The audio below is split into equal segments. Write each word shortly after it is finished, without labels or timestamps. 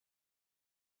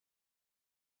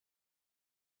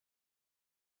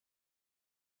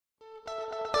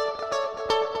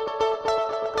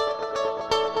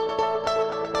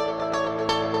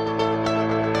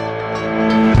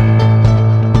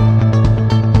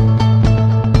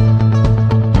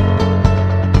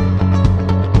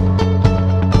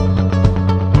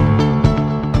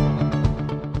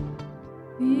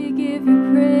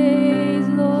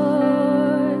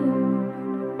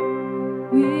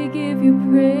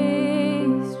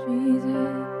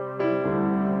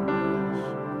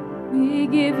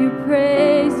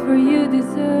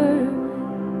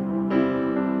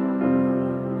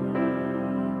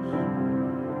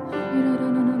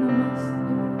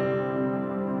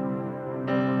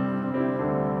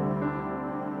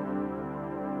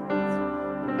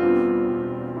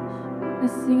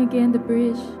Again, the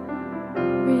bridge.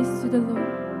 Praise to the Lord.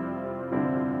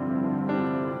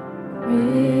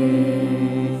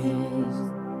 Praise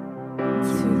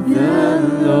to the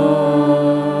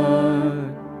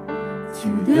Lord, to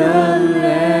the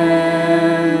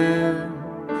Lamb,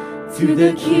 to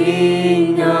the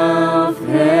King of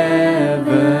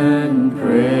heaven.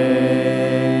 Praise,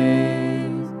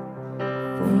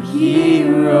 for He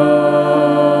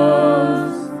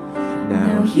rose,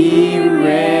 now He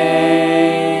reigns.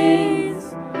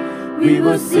 We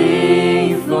will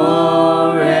sing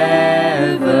forever,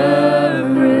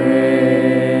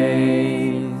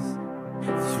 praise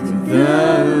to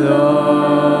the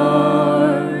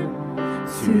Lord,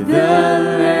 to the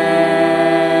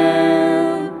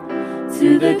Lamb, to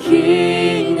the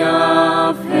King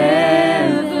of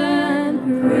heaven,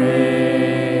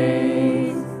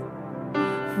 praise.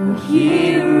 For He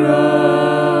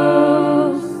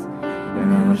rose,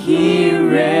 now He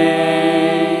reigns.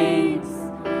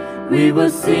 We will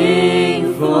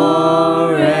sing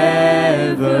forever.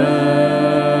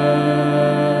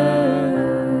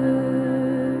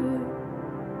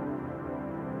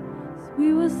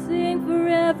 We will sing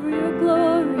forever your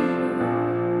glory.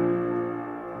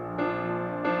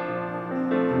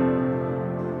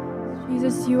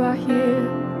 Jesus, you are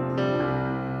here.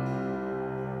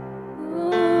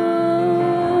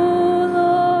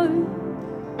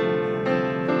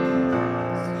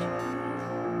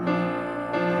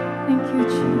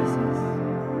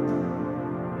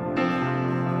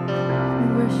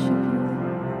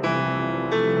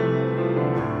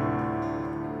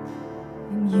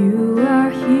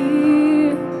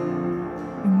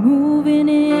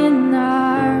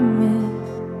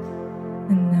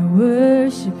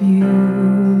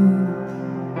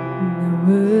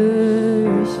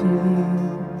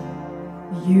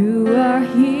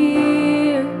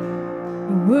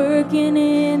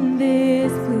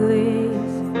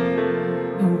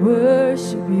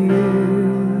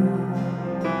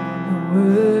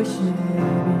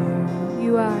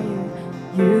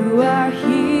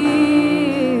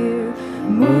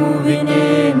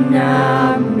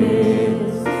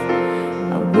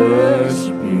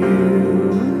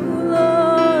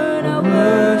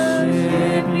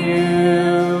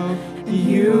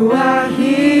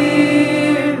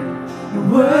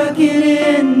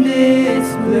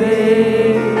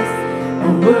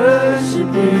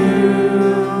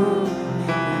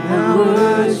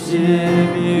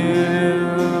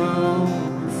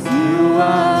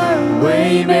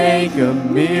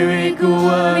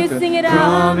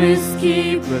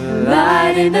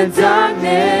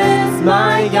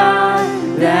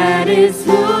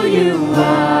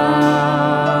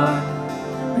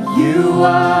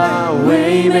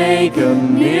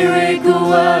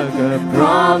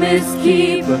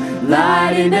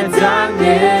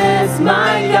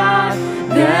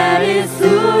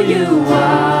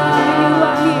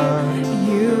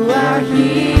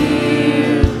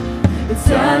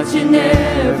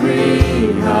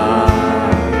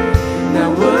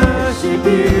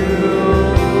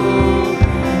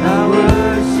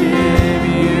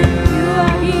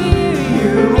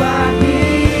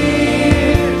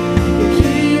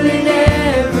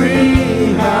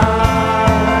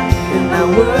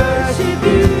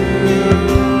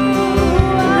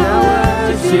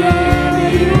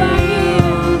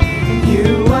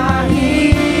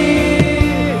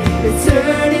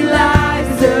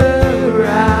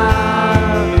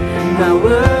 I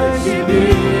worship you,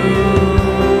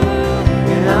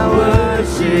 and I worship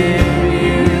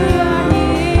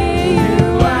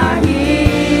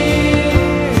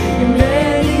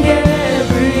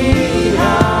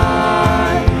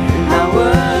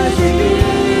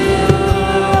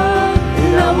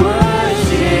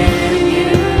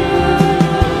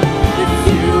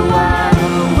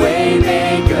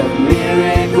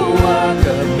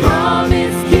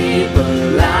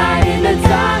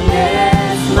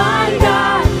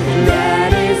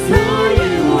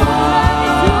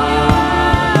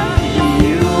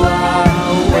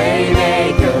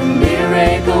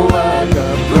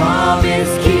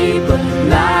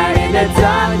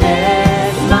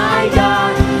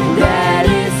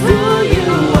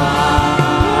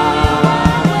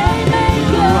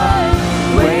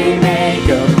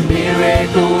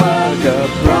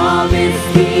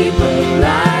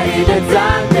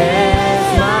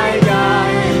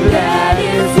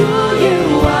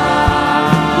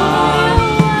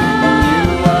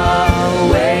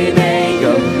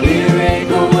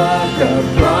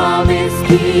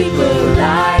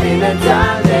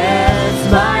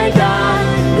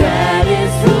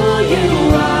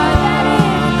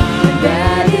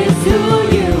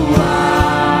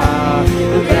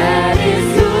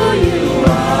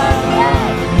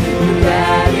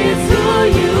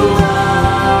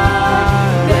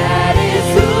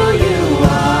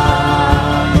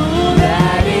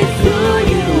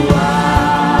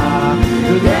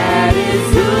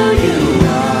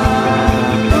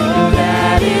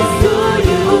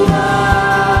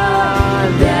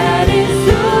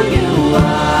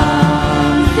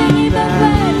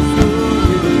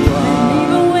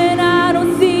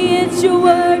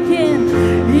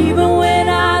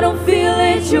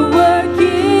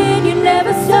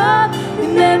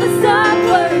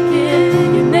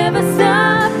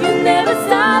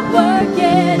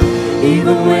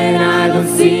Even when I don't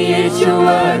see it, you're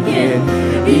working.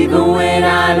 Even when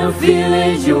I don't feel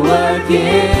it, you're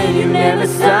working. You never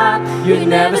stop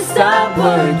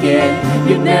working.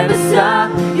 You never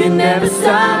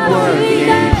stop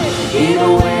working.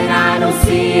 Even when I don't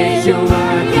see it, you're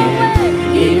working.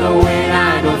 Even when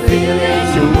I don't feel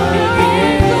it, you're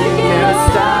working. You never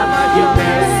stop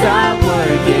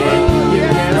working.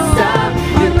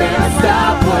 You never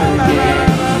stop working.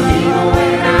 Even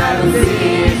when I don't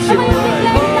see it, you're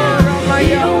working.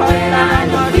 Even when I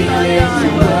don't feel it,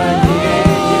 you're working.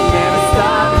 You never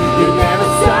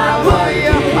stop working.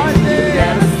 You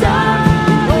never stop.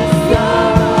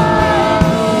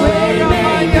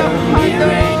 Waymaker,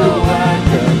 miracle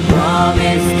worker,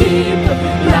 promise keeper,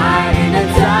 light in the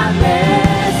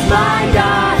darkness, my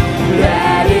God,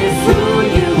 that is who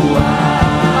you are.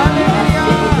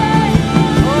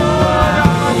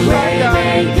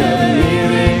 Waymaker,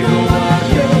 miracle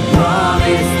worker,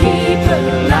 promise keeper,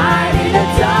 light in the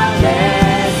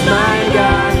darkness, my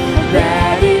God,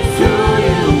 that is who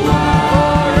you are.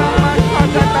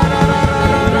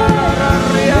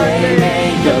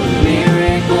 Waymaker,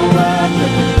 miracle worker,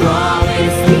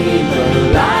 promise keeper,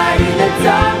 light in the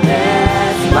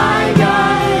darkness, my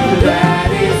God, that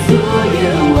is who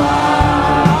you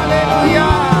are.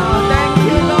 Thank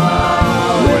you,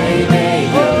 Lord.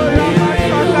 Waymaker,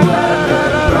 miracle worker,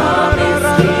 promise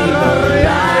keeper,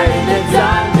 light in the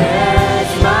darkness,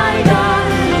 my God,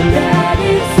 that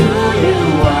is who you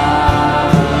are.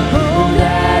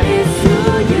 That is who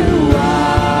you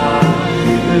are.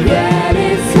 That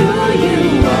is who you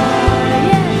are.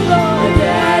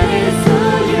 That is who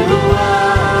you are.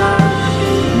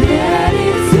 That is who you are. That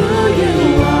is who you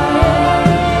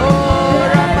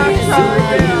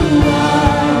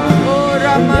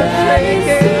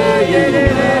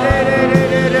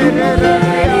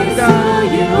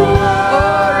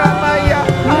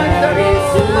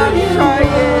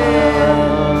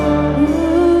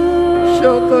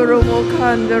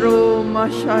Kandaro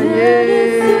Mashaye.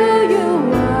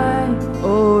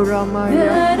 Oh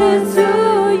Ramaya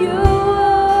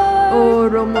Oh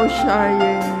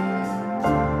Romoshaye.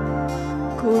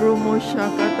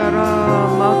 Kurumoshakatara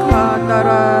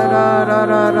Makatara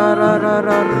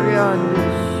Rariande.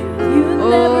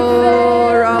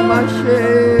 Oh Ramashe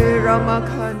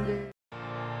Ramakande.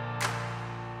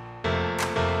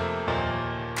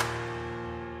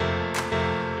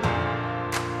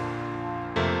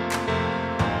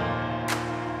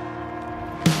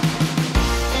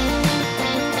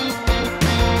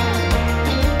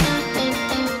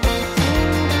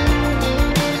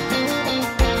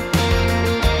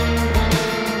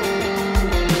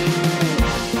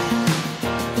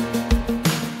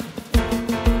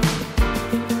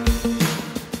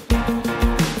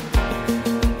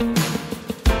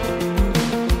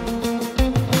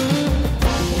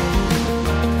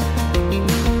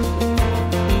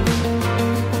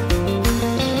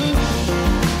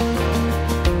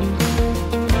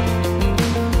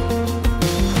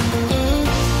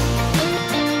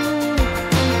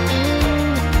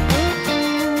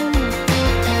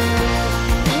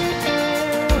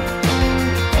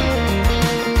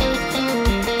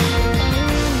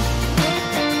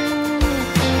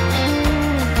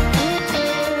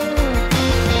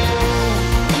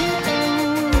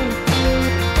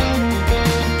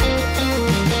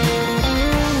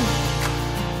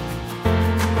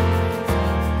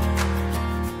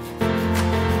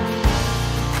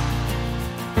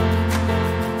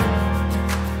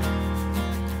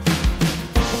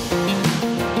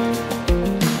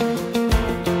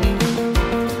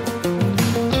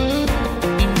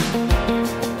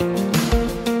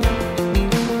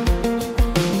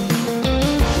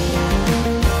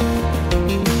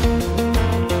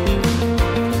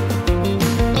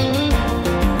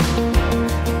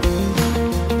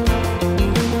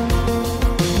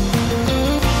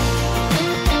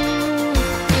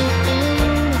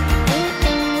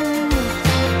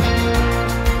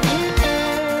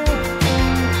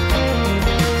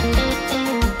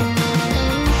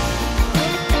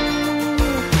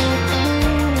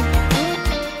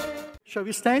 Shall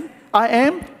we stand? I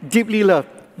am deeply loved,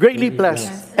 greatly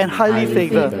blessed, and highly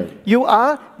favored. You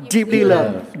are deeply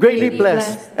loved, greatly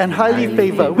blessed, and highly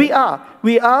favored. We are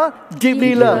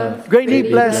deeply loved,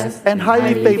 greatly blessed, and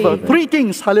highly favored. Three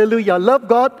things, hallelujah. Love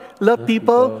God, love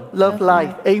people, love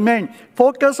life. Amen.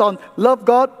 Focus on love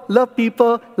God, love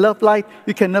people, love life.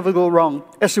 You can never go wrong.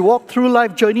 As you walk through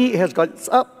life journey, it has got its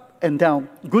up and down.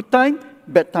 Good time,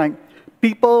 bad time.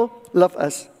 People love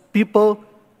us. People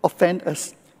offend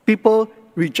us. People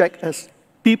reject us.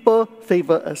 People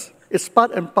favor us. It's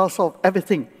part and parcel of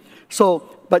everything.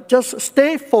 So, but just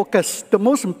stay focused. The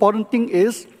most important thing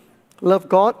is love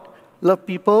God, love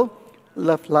people,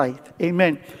 love life.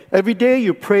 Amen. Every day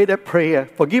you pray that prayer.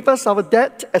 Forgive us our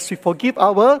debt as we forgive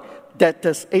our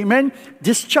debtors. Amen.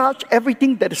 Discharge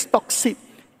everything that is toxic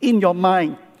in your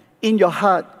mind, in your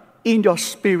heart, in your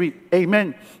spirit.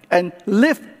 Amen. And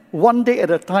live one day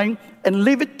at a time and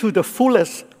live it to the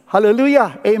fullest.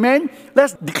 Hallelujah. Amen.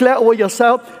 Let's declare over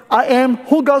yourself, I am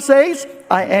who God says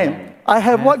I am. I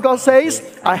have what God says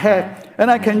I have.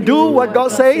 And I can do what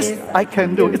God says I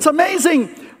can do. It's amazing.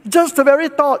 Just the very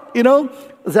thought,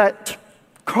 that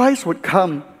Christ would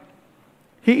come.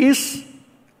 He is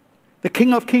the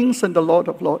King of Kings and the Lord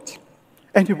of Lords.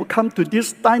 And He will come to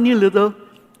this tiny little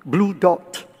blue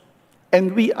dot.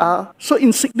 And we are so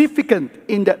insignificant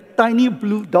in that tiny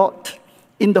blue dot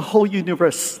in the whole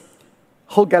universe,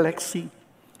 whole galaxy.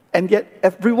 And yet,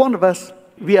 every one of us,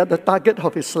 we are the target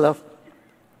of His love.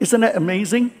 Isn't that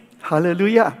amazing?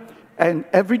 Hallelujah. And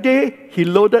every day, He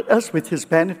loaded us with His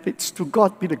benefits. To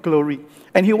God be the glory.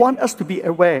 And He wants us to be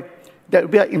aware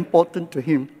that we are important to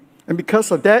Him. And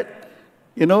because of that,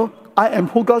 I am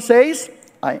who God says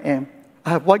I am.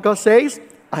 I have what God says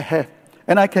I have.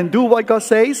 And I can do what God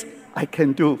says I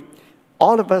can do.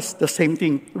 All of us, the same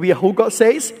thing. We are who God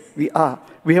says we are.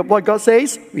 We have what God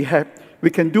says we have.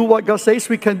 We can do what God says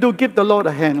we can do. Give the Lord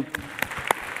a hand.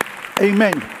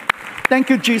 Amen. Thank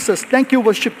you, Jesus. Thank you,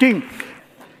 worship team.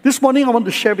 This morning, I want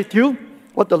to share with you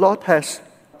what the Lord has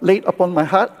laid upon my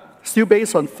heart, still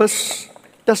based on 1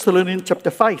 Thessalonians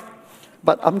chapter 5.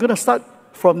 But I'm going to start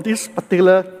from this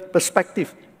particular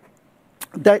perspective.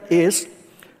 That is,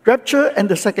 rapture and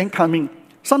the second coming.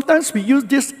 Sometimes we use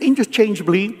this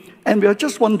interchangeably, and we are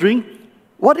just wondering,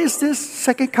 what is this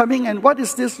second coming and what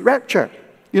is this rapture?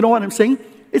 You know what I'm saying?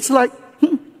 It's like,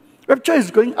 rapture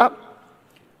is going up.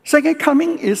 Second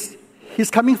coming is, He's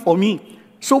coming for me.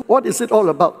 So what is it all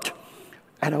about?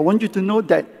 And I want you to know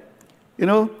that,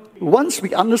 once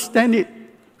we understand it,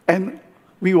 and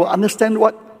we will understand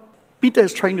what Peter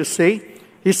is trying to say,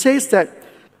 he says that,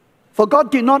 for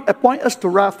God did not appoint us to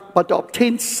wrath, but to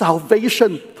obtain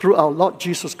salvation through our Lord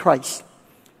Jesus Christ.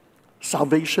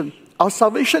 Salvation. Our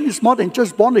salvation is more than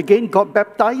just born again, got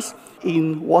baptized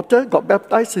in water, got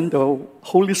baptized in the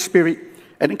Holy Spirit,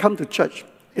 and then come to church.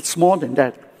 It's more than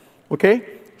that. Okay?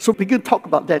 So we can talk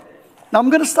about that. Now I'm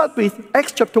going to start with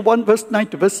Acts chapter 1, verse 9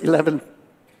 to verse 11.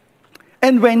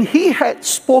 And when He had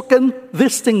spoken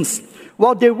these things,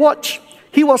 while they watched,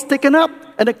 He was taken up,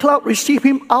 and a cloud received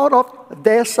Him out of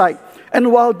their sight.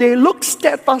 And while they looked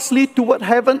steadfastly toward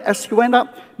heaven as He went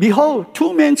up, behold,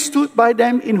 two men stood by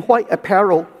them in white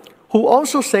apparel, who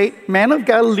also said, Men of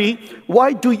Galilee,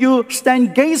 why do you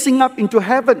stand gazing up into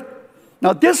heaven?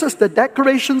 Now this is the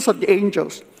declarations of the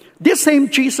angels. This same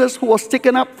Jesus who was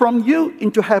taken up from you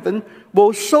into heaven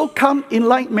will so come in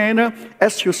like manner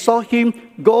as you saw Him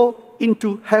go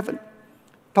into heaven.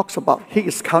 Talks about He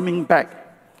is coming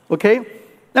back. Okay?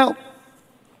 Now,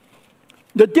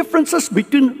 the differences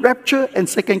between rapture and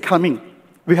second coming,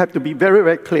 we have to be very,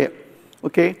 very clear.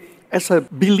 Okay? As a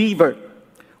believer,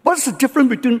 what's the difference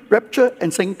between rapture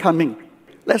and second coming?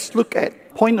 Let's look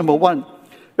at point number 1.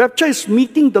 Rapture is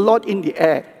meeting the Lord in the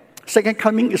air. Second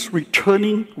coming is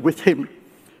returning with Him.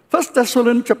 1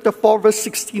 Thessalonians chapter 4, verse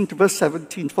 16 to verse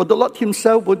 17. For the Lord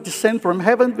Himself will descend from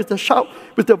heaven with a shout,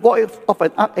 with the voice of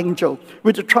an archangel,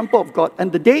 with the trumpet of God,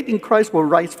 and the dead in Christ will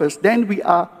rise first. Then we who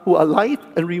are alive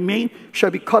and remain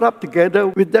shall be caught up together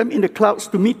with them in the clouds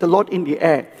to meet the Lord in the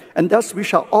air. And thus we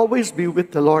shall always be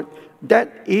with the Lord.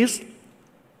 That is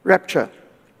rapture.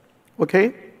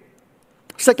 Okay?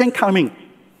 Second coming.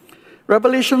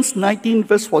 Revelations 19,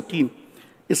 verse 14.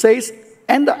 It says,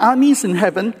 And the armies in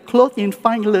heaven, clothed in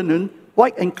fine linen,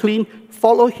 white and clean,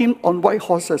 follow Him on white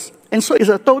horses. And so it's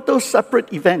a total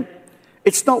separate event.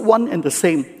 It's not one and the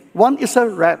same. One is a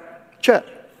rapture.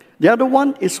 The other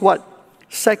one is what?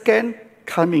 Second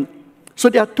coming. So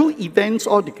there are two events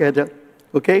altogether.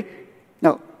 Okay?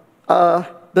 Now,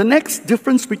 the next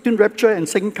difference between rapture and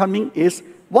second coming is,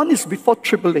 one is before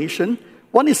tribulation,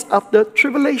 one is after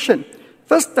tribulation.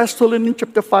 1 Thessalonians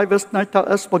chapter 5, verse 9 tells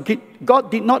us, For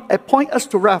God did not appoint us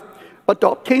to wrath, but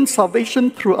to obtain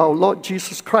salvation through our Lord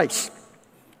Jesus Christ.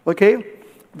 Okay?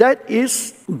 That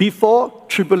is before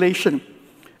tribulation.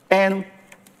 And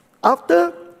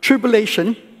after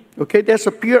tribulation, okay, there's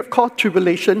a period called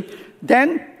tribulation,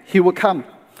 then He will come.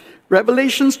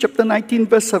 Revelations chapter 19,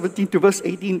 verse 17 to verse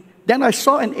 18. Then I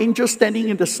saw an angel standing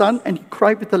in the sun, and he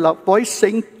cried with a loud voice,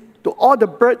 saying, to all the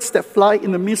birds that fly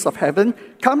in the midst of heaven,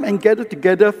 come and gather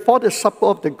together for the supper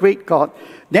of the great God.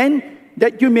 Then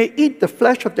that you may eat the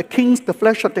flesh of the kings, the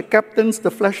flesh of the captains,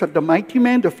 the flesh of the mighty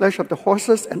men, the flesh of the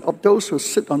horses and of those who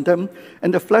sit on them,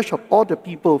 and the flesh of all the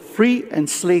people, free and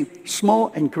slave,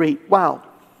 small and great. Wow.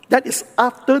 That is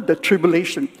after the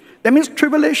tribulation. That means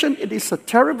tribulation, it is a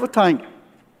terrible time.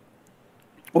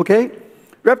 Okay?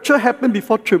 Rapture happened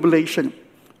before tribulation.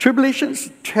 Tribulation is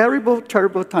a terrible,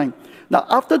 terrible time. Now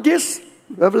after this,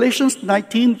 Revelations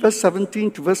 19, verse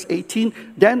 17 to verse 18,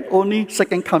 then only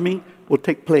second coming will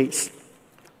take place.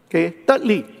 Okay.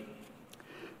 Thirdly,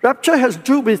 rapture has to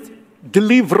do with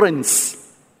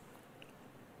deliverance,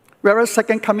 whereas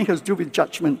second coming has to do with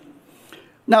judgment.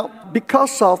 Now,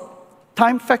 because of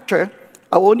time factor,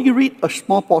 I will only read a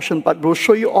small portion, but we'll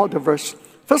show you all the verse.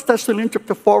 1 Thessalonians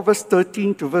chapter 4, verse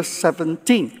 13 to verse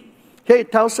 17. Here it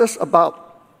tells us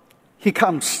about he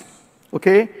comes.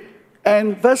 Okay.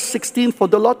 And verse 16, for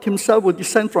the Lord himself will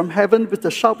descend from heaven with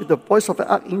a shout, with the voice of an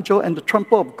archangel and the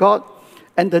trumpet of God.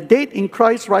 And the dead in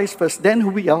Christ rise first. Then who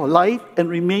we are alive and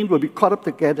remain will be caught up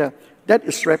together. That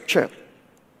is rapture.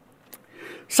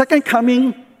 Second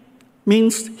coming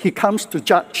means he comes to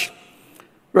judge.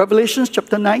 Revelation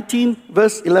chapter 19,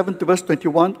 verse 11 to verse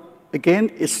 21, again,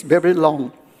 is very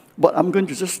long. But I'm going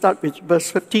to just start with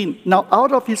verse 15. Now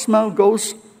out of his mouth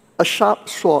goes a sharp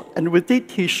sword, and with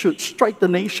it he should strike the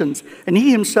nations, and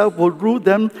he himself will rule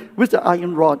them with the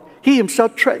iron rod. He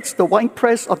himself treads the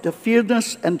winepress of the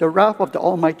fierceness and the wrath of the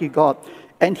Almighty God.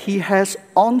 And he has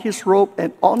on his robe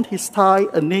and on his thigh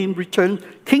a name written,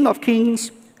 King of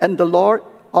Kings and the Lord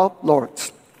of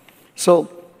Lords. So,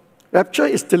 rapture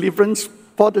is deliverance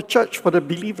for the church, for the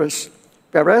believers.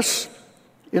 Whereas,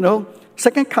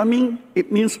 second coming,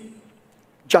 it means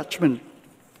judgment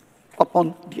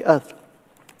upon the earth.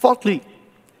 Fourthly,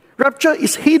 rapture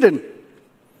is hidden.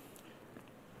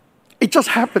 It just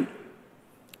happened.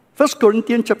 1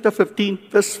 Corinthians chapter 15,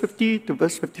 verse 50 to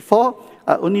verse 54.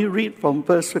 I only read from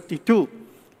verse 52.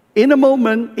 In a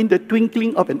moment, in the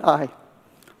twinkling of an eye.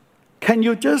 Can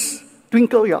you just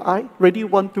twinkle your eye? Ready,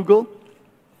 one to go?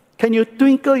 Can you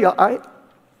twinkle your eye?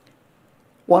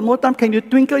 One more time, can you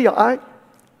twinkle your eye?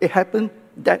 It happened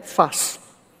that fast.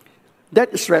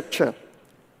 That is rapture.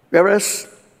 Whereas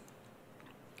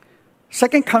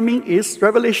second coming is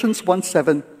Revelations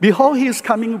 1:7. Behold, he is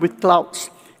coming with clouds.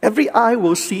 Every eye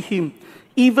will see him,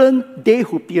 even they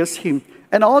who pierce him.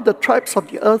 And all the tribes of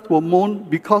the earth will mourn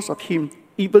because of him.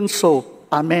 Even so,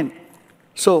 amen.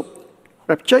 So,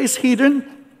 rapture is hidden,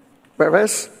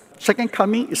 whereas second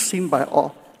coming is seen by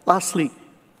all. Lastly,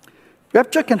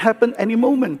 rapture can happen any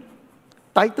moment.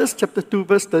 Titus chapter 2,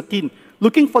 verse 13.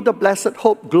 Looking for the blessed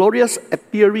hope, glorious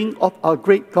appearing of our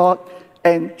great God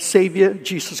and Savior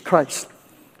Jesus Christ.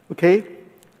 Okay?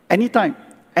 Anytime,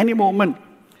 any moment.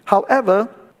 However,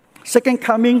 second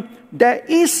coming, there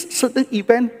is certain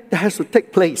event that has to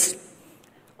take place.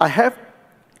 I have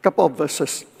a couple of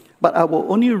verses, but I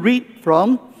will only read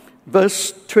from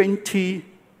verse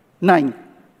 29.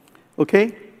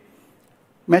 Okay?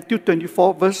 Matthew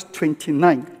 24, verse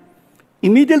 29.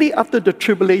 Immediately after the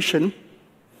tribulation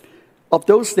of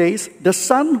those days, the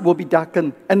sun will be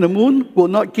darkened, and the moon will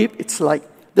not give its light.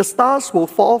 The stars will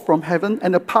fall from heaven,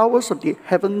 and the powers of the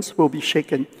heavens will be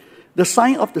shaken. The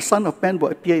sign of the Son of Man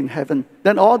will appear in heaven.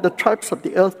 Then all the tribes of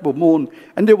the earth will mourn,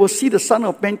 and they will see the Son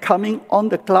of Man coming on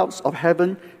the clouds of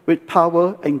heaven with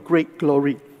power and great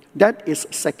glory. That is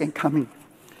second coming.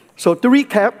 So to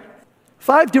recap,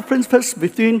 5 differences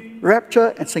between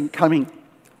rapture and second coming.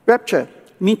 Rapture,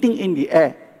 meeting in the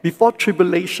air, before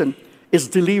tribulation, is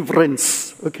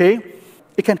deliverance, okay?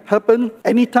 It can happen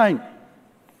anytime,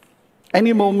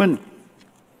 any moment.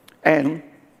 And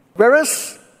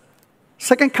whereas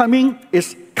second coming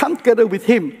is come together with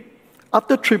him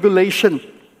after tribulation,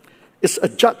 it's a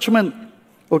judgment,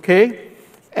 okay?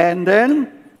 And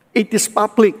then it is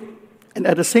public. And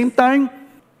at the same time,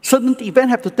 certain events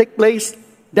have to take place,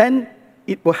 then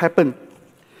it will happen.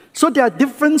 So they are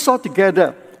different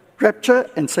altogether, rapture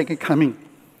and second coming.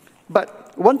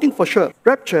 But one thing for sure,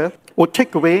 rapture will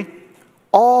take away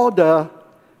all the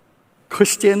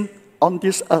Christian on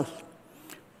this earth.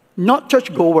 Not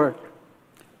churchgoer,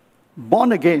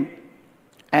 born again,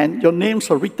 and your names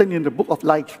are written in the book of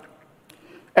life.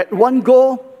 At one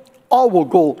go, all will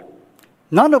go.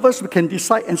 None of us can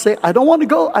decide and say, I don't want to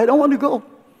go, I don't want to go.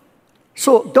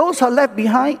 So those who are left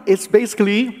behind, it's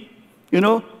basically, they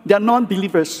are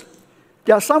non-believers.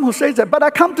 There are some who say that, but I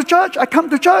come to church, I come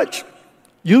to church.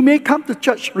 You may come to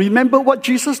church. Remember what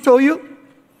Jesus told you?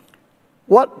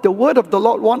 What the word of the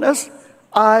Lord wants us?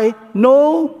 I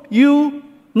know you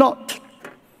not.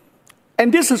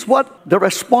 And this is what the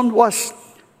response was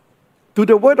to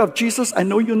the word of Jesus, I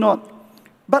know you not.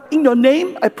 But in your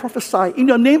name, I prophesy. In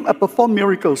your name, I perform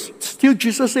miracles. Still,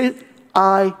 Jesus said,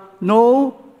 I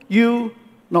know you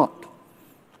not.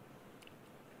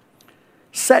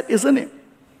 Sad, isn't it?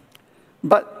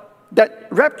 But that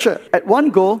rapture, at one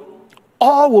go,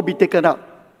 all will be taken up.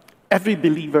 Every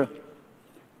believer.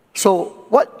 So,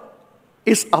 what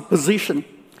is our position?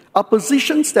 Our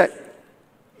position is that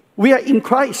we are in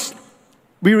Christ.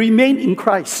 We remain in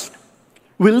Christ.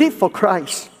 We live for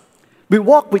Christ. We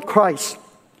walk with Christ.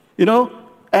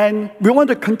 And we want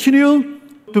to continue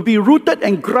to be rooted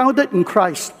and grounded in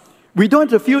Christ. We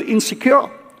don't have to feel insecure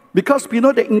because we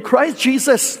know that in Christ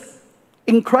Jesus,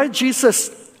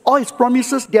 all His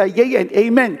promises, they are yea and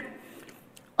amen.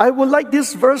 I would like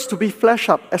this verse to be flashed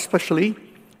up, especially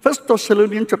 1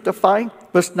 Thessalonians chapter 5,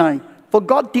 verse 9. For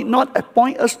God did not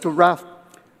appoint us to wrath,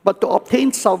 but to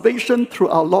obtain salvation through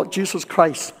our Lord Jesus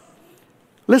Christ.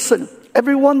 Listen,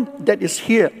 everyone that is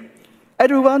here,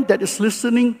 everyone that is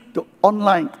listening to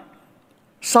online,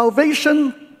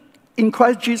 salvation in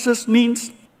Christ Jesus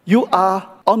means you are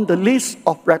on the list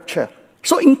of rapture.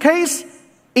 So in case,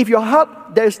 if your heart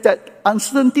there's that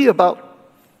uncertainty about,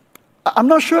 I'm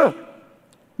not sure,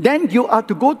 then you are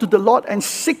to go to the Lord and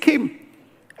seek Him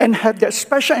and have that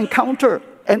special encounter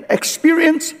and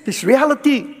experience this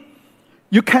reality.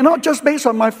 You cannot just based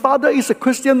on my father is a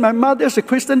Christian, my mother is a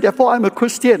Christian, therefore I'm a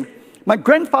Christian. My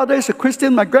grandfather is a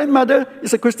Christian, my grandmother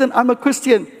is a Christian, I'm a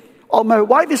Christian. Or my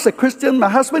wife is a Christian, my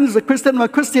husband is a Christian, I'm a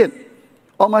Christian.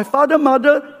 Or my father,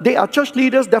 mother, they are church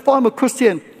leaders, therefore I'm a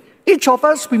Christian. Each of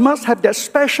us, we must have that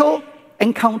special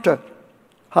encounter.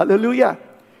 Hallelujah.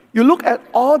 You look at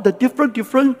all the different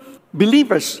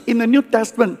believers in the New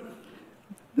Testament.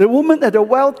 The woman at the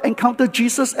well encountered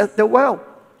Jesus at the well.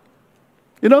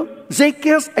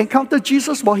 Zacchaeus encountered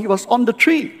Jesus while he was on the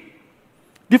tree.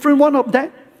 Different one of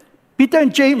them. Peter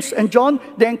and James and John,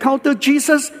 they encountered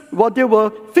Jesus while they were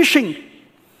fishing.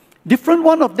 Different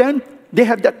one of them, they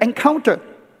have that encounter.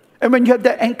 And when you have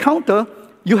that encounter,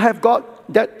 you have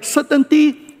got that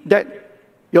certainty that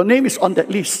your name is on that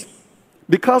list.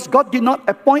 Because God did not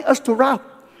appoint us to wrath.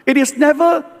 It is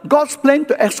never God's plan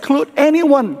to exclude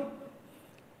anyone.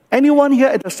 Anyone here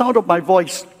at the sound of my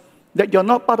voice, that you're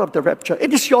not part of the rapture.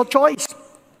 It is your choice.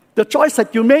 The choice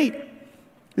that you made.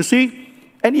 You see?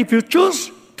 And if you choose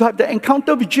to have the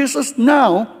encounter with Jesus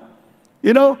now,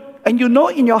 and you know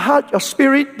in your heart, your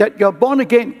spirit, that you're born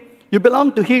again, you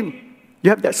belong to Him, you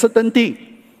have that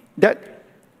certainty that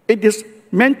it is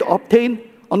meant to obtain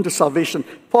unto salvation.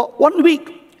 For 1 week,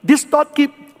 this thought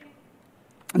keep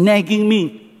nagging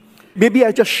me. Maybe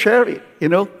I just share it,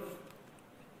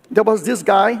 There was this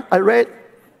guy I read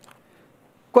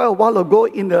quite a while ago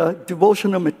in the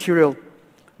devotional material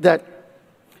that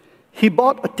he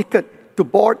bought a ticket to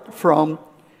board from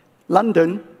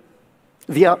London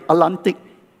via Atlantic,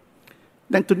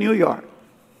 then to New York.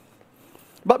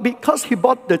 But because he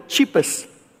bought the cheapest,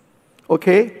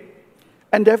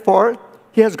 and therefore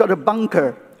he has got a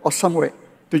bunker or somewhere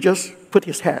to just put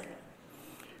his head.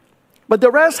 But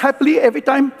the rest, happily, every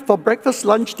time for breakfast,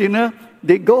 lunch, dinner,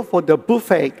 they go for the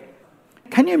buffet.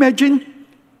 Can you imagine?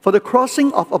 For the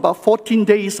crossing of about 14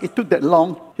 days, it took that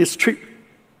long, his trip.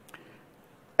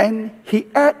 And he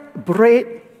ate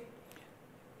bread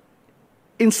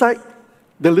inside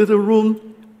the little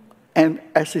room, and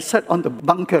as he sat on the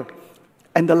bunker,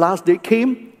 and the last day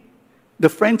came, the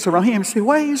friends around him say,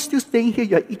 why are you still staying here?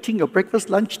 You're eating your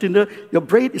breakfast, lunch, dinner. Your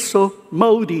bread is so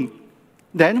moldy.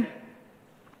 Then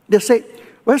they say,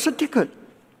 where's the ticket?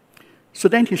 So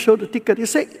then he showed the ticket. He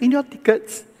said, in your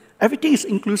tickets, everything is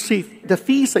inclusive. The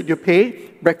fees that you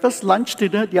pay, breakfast, lunch,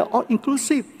 dinner, they are all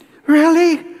inclusive.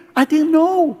 Really? I didn't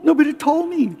know. Nobody told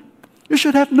me. You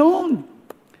should have known.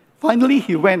 Finally,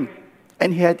 he went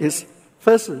and he had his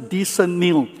first decent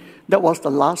meal. That was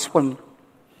the last one.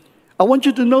 I want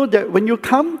you to know that when you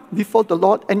come before the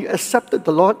Lord and you accepted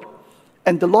the Lord,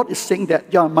 and the Lord is saying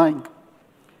that, you are mine.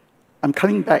 I'm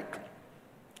coming back.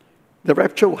 The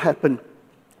rapture will happen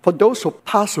for those who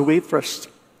pass away first,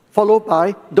 followed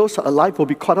by those who are alive will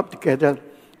be caught up together.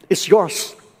 It's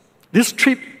yours. This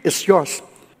trip is yours.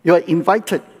 You are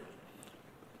invited.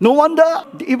 No wonder,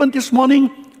 even this morning,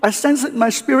 I sense it in my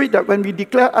spirit that when we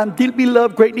declare, I'm deeply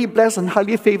loved, greatly blessed, and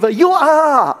highly favored, you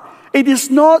are. It is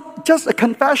not just a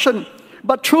confession,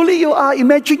 but truly you are.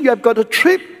 Imagine you have got a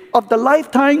trip of the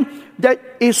lifetime that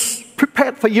is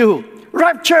prepared for you.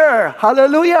 Rapture,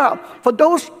 hallelujah. For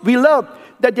those we love,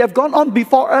 that they have gone on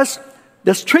before us,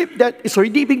 the trip that is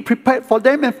already being prepared for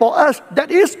them and for us,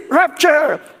 that is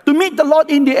rapture, to meet the Lord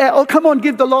in the air. Oh, come on,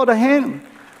 give the Lord a hand.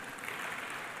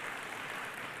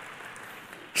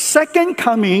 Second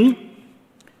coming,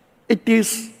 it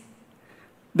is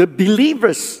the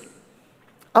believers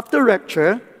After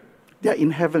rapture, they're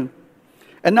in heaven.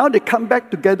 And now they come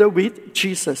back together with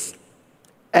Jesus.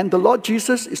 And the Lord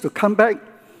Jesus is to come back,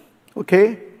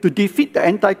 okay, to defeat the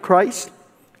Antichrist,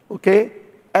 okay,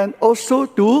 and also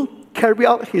to carry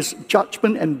out his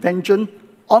judgment and vengeance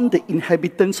on the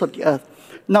inhabitants of the earth.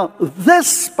 Now,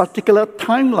 this particular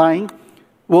timeline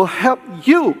will help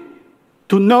you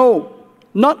to know,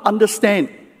 not understand,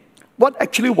 what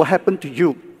actually will happen to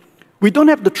you. We don't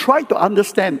have to try to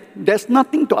understand. There's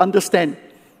nothing to understand.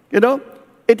 You know,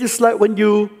 it is like when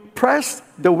you press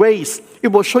the Waze, it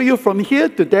will show you from here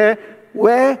to there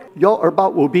where your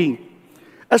about will be.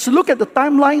 As you look at the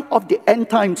timeline of the end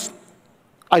times,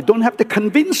 I don't have to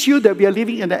convince you that we are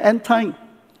living in the end time.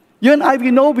 You and I,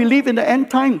 we know we live in the end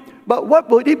time. But what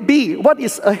would it be? What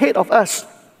is ahead of us?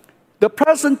 The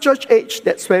present church age,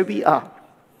 that's where we are.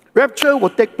 Rapture will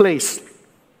take place.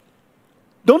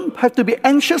 Don't have to be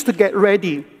anxious to get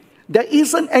ready. There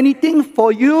isn't anything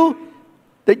for you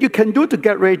that you can do to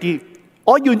get ready.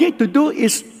 All you need to do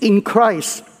is in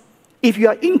Christ. If you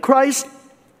are in Christ,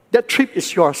 that trip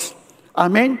is yours.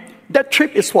 Amen. That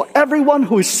trip is for everyone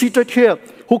who is seated here,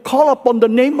 who call upon the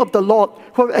name of the Lord,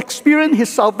 who have experienced his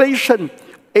salvation.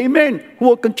 Amen. Who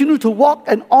will continue to walk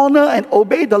and honor and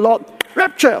obey the Lord.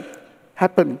 Rapture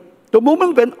happened. The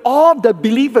moment when all the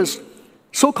believers,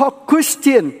 so-called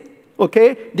Christian,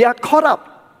 okay, they are caught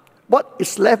up. What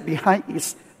is left behind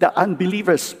is the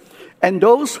unbelievers. And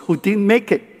those who didn't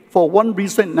make it for one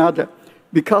reason or another,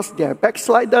 because they are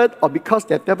backslided, or because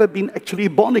they have never been actually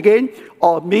born again,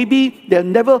 or maybe they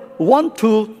never want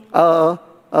to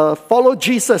follow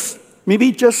Jesus,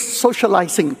 maybe just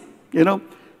socializing, you know.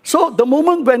 So the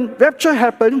moment when rapture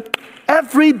happened,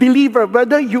 every believer,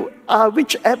 whether you are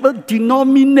whichever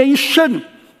denomination,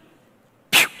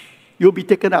 you'll be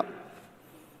taken up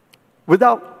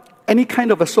without any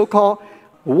kind of a so-called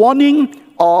warning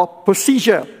or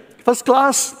procedure. First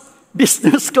class,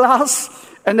 business class,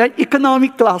 and then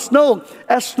economic class. No,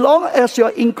 as long as you're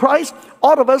in Christ,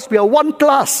 all of us, we are one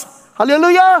class.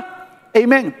 Hallelujah.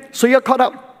 Amen. So you're caught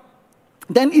up.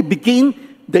 Then it begins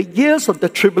the years of the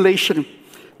tribulation.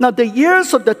 Now the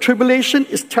years of the tribulation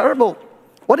is terrible.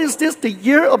 What is this? The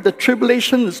year of the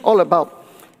tribulation is all about.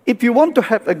 If you want to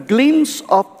have a glimpse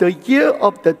of the year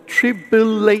of the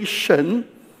tribulation,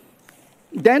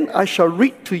 then I shall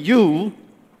read to you.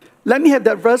 Let me have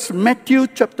that verse, Matthew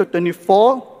chapter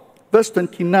 24, verse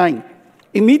 29.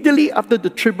 Immediately after the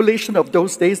tribulation of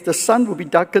those days, the sun will be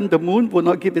darkened, the moon will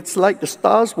not give its light, the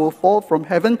stars will fall from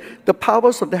heaven, the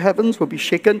powers of the heavens will be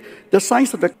shaken, the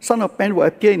signs of the Son of Man will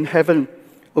appear in heaven.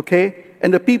 Okay?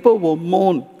 And the people will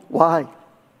mourn. Why?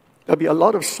 There'll be a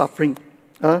lot of suffering.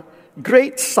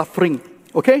 Great suffering.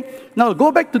 Okay? Now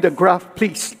go back to the graph,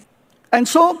 please. And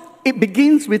so it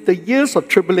begins with the years of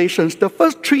tribulations. The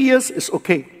first 3 years is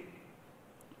okay.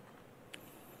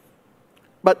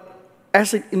 But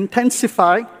as it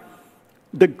intensifies,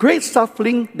 the great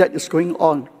suffering that is going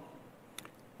on,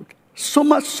 so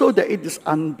much so that it is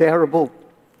unbearable,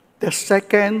 the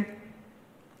second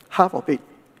half of it.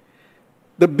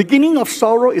 The beginning of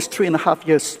sorrow is 3.5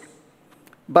 years.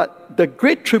 But the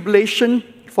great tribulation,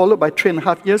 followed by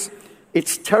 3.5 years,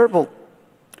 it's terrible.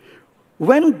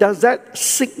 When does that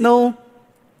signal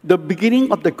the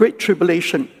beginning of the great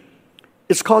tribulation?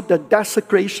 It's called the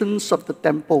desecrations of the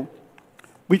temple,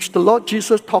 which the Lord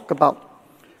Jesus talked about.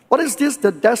 What is this,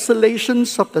 the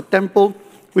desolations of the temple,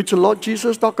 which the Lord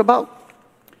Jesus talked about?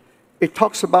 It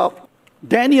talks about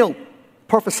Daniel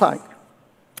prophesied.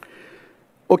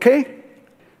 Okay?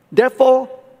 Therefore,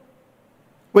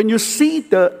 when you see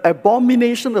the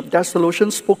abomination of desolation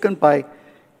spoken by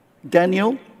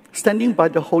Daniel, standing by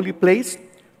the holy place,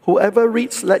 whoever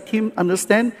reads, let him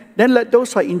understand. Then let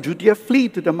those who are in Judea flee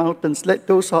to the mountains. Let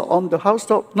those who are on the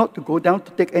housetop not to go down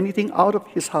to take anything out of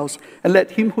his house. And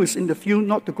let him who is in the field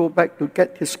not to go back to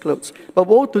get his clothes. But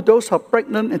woe to those who are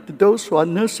pregnant and to those who are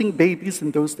nursing babies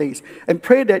in those days. And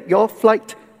pray that your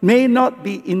flight may not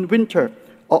be in winter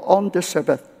or on the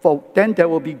Sabbath. For then there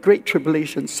will be great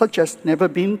tribulation, such as never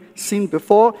been seen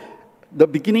before the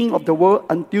beginning of the world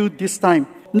until this time.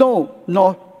 No,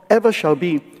 nor ever shall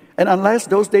be. And unless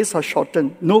those days are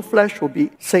shortened, no flesh will be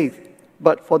saved.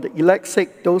 But for the elect's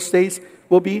sake, those days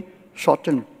will be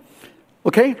shortened.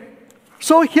 Okay?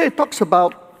 So here it talks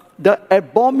about the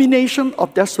abomination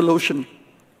of desolation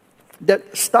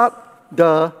that start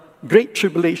the great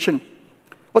tribulation.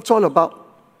 What's all about?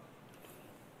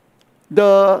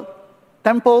 The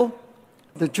temple,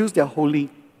 the Jews, they are holy.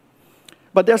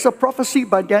 But there's a prophecy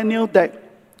by Daniel that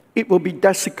it will be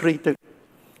desecrated.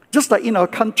 Just like in our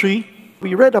country,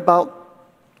 we read about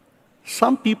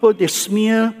some people, they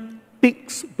smear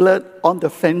pig's blood on the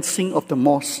fencing of the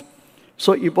mosque.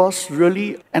 So it was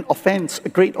really an offense, a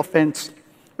great offense.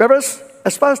 Whereas,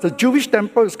 as far as the Jewish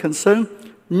temple is concerned,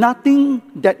 nothing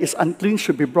that is unclean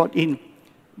should be brought in.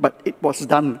 But it was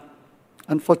done,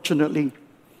 unfortunately.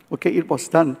 Okay, it was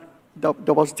done.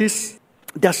 There was this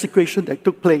desecration that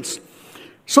took place.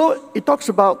 So it talks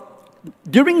about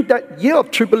during that year of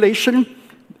tribulation,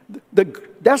 the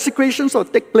desecrations will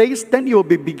take place, then it will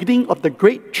be beginning of the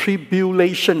great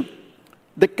tribulation.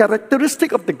 The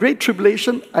characteristic of the great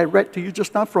tribulation, I read to you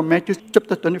just now from Matthew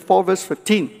chapter 24, verse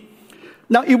 15.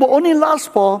 Now, it will only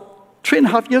last for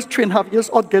 3.5 years,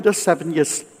 altogether 7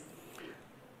 years.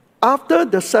 After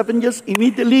the 7 years,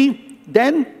 immediately,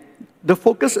 then the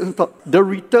focus is on the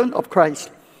return of Christ.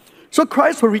 So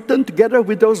Christ will return together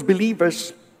with those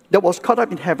believers that was caught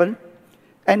up in heaven,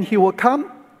 and he will come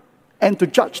and to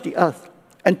judge the earth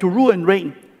and to rule and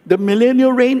reign. The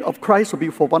millennial reign of Christ will be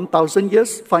for 1,000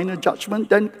 years, final judgment,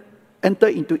 then enter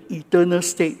into eternal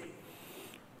state.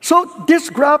 So this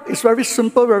graph is very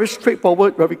simple, very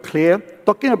straightforward, very clear,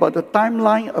 talking about the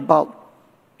timeline about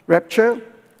rapture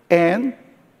and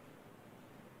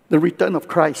the return of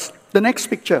Christ. The next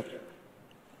picture.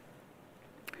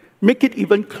 Make it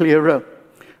even clearer.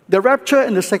 The rapture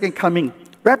and the second coming.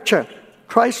 Rapture,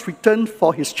 Christ returned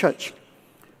for his church.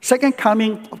 Second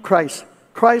coming of Christ,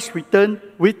 Christ returned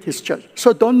with his church.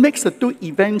 So don't mix the two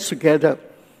events together.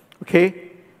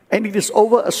 Okay? And it is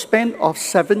over a span of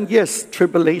 7 years,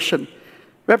 tribulation.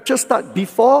 Rapture start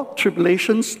before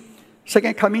tribulations.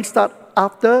 Second coming start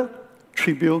after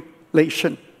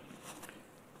tribulation.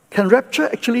 Can rapture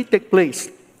actually take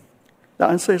place? The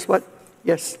answer is what?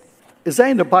 Yes. Is there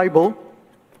in the Bible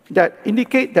that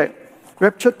indicate that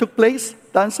rapture took place?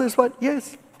 The answer is what?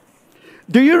 Yes.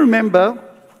 Do you remember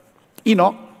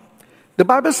Enoch? The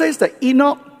Bible says that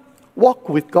Enoch walked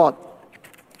with God.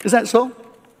 Is that so?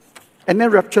 And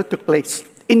then rapture took place.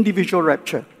 Individual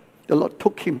rapture. The Lord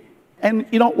took him. And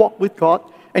Enoch walked with God,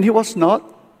 and he was not.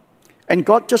 And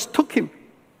God just took him.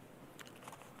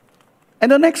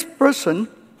 And the next person,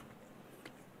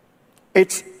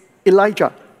 it's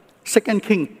Elijah, 2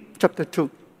 Kings chapter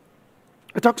 2.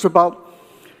 It talks about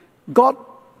God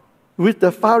with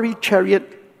the fiery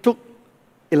chariot took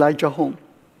Elijah home.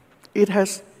 It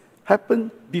has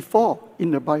happened before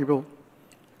in the Bible.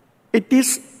 It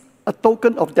is a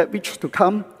token of that which is to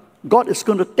come. God is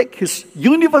going to take his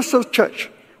universal church,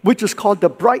 which is called the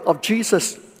bride of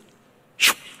Jesus,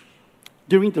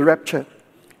 during the rapture,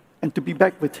 and to be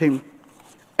back with him.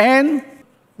 And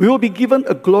we will be given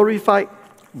a glorified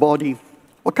body.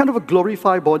 What kind of a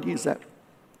glorified body is that?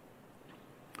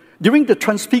 During the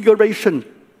transfiguration,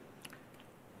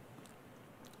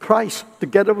 Christ,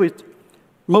 together with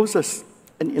Moses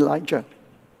and Elijah,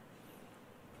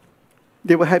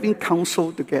 they were having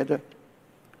counsel together.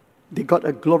 They got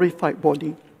a glorified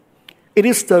body. It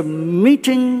is the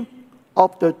meeting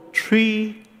of the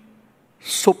three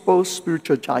super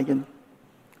spiritual giants: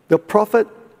 the prophet,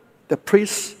 the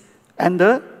priest, and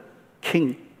the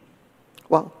king.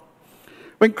 Wow.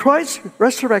 When Christ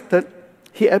resurrected,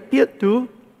 he appeared to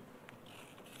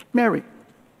Mary,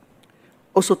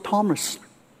 also Thomas,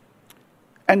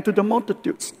 and to the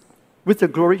multitudes with a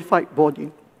glorified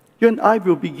body. You and I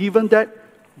will be given that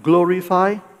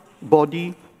glorified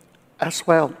body as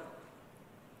well.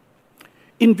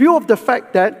 In view of the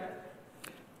fact that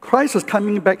Christ is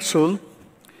coming back soon,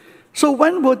 so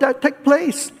when will that take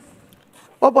place?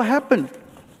 What will happen?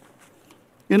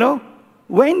 You know,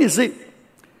 when is it?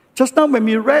 Just now when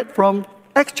we read from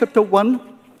Acts chapter 1,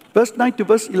 verse 9 to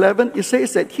verse 11, it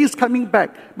says that he's coming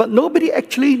back. But nobody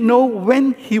actually knows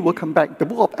when he will come back. The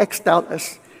book of Acts tells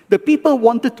us. The people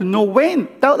wanted to know when.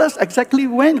 Tell us exactly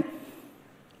when.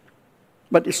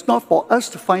 But it's not for us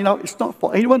to find out. It's not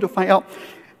for anyone to find out.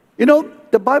 You know,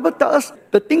 the Bible tells us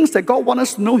the things that God wants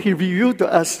us to know, he revealed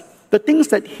to us. The things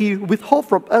that he withhold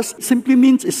from us simply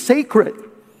means it's sacred.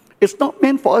 It's not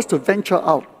meant for us to venture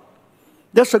out.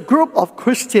 There's a group of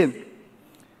Christians,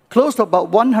 close to about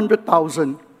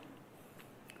 100,000.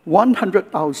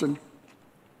 100,000.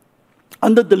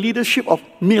 Under the leadership of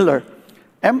Miller.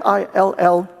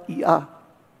 Miller.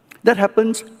 That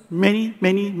happens many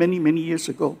years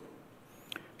ago.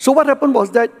 So what happened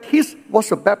was that he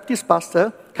was a Baptist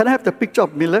pastor. Can I have the picture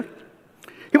of Miller?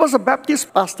 He was a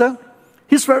Baptist pastor.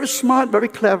 He's very smart, very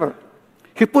clever.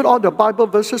 He put all the Bible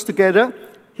verses together.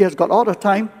 He has got all the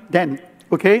time then,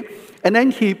 okay? And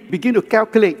then he began to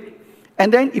calculate.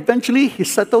 And then eventually he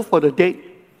settled for the date.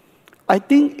 I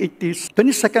think it is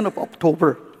 22nd of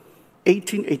October,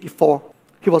 1884.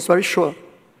 He was very sure.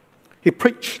 He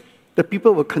preached. The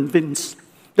people were convinced.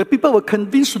 The people were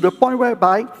convinced to the point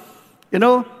whereby, you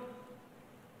know,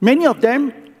 many of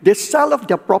them, they sell off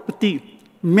their property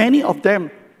many of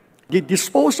them, they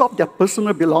dispose of their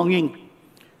personal belonging.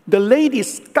 The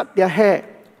ladies cut their hair.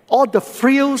 All the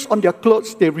frills on their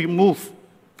clothes, they remove.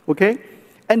 Okay?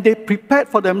 And they prepared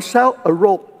for themselves a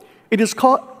robe. It is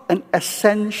called an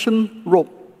ascension robe.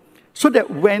 So that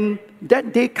when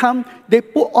that day comes, they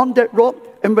put on that robe,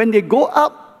 and when they go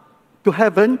up to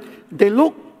heaven, they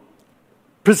look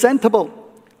presentable.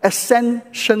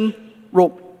 Ascension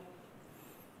robe.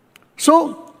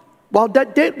 So, while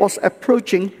that date was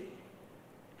approaching,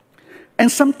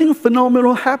 and something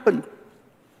phenomenal happened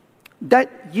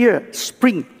that year,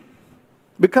 spring,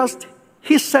 because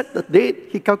he set the date,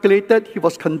 he calculated, he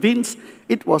was convinced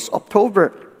it was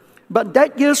October. But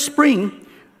that year, spring,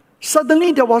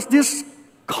 suddenly there was this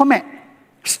comet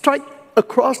strike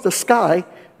across the sky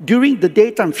during the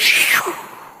daytime.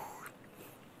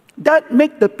 That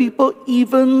made the people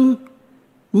even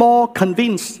more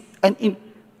convinced and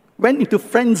went into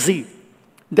frenzy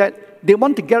that they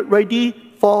want to get ready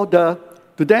for to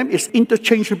them it's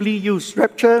interchangeably used.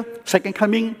 Rapture, second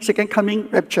coming,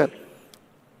 rapture.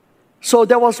 So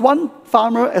there was one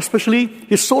farmer, especially,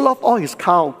 he sold off all his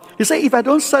cow. He said, if I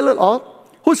don't sell it off,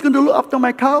 who's going to look after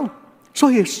my cow? So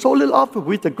he sold it off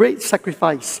with a great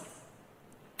sacrifice.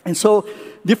 And so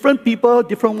different people,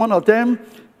 different one of them,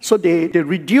 so they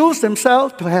reduced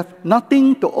themselves to have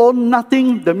nothing, to own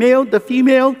nothing, the male, the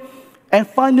female. And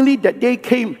finally that day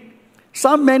came.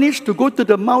 Some managed to go to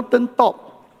the mountain top.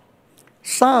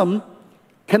 Some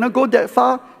cannot go that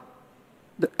far.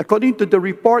 According to the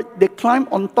report, they climb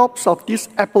on tops of this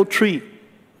apple tree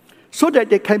so that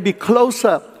they can be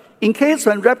closer. In case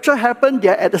when rapture happened, they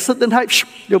are at a certain height,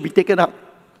 they'll be taken up.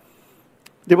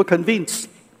 They were convinced.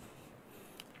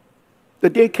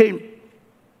 The day came,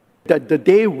 that the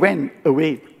day went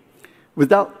away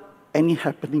without any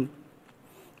happening.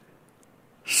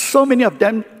 So many of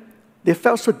them, they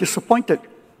felt so disappointed,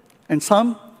 and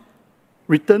some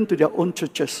returned to their own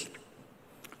churches.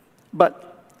 But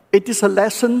it is a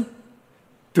lesson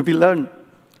to be learned.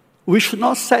 We should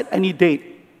not set any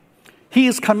date. He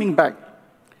is coming back.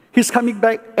 He's coming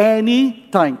back any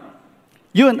time.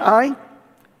 You and I,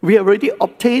 we have already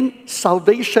obtained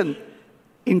salvation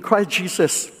in Christ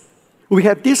Jesus. We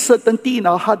have this certainty in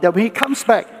our heart that when He comes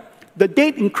back, the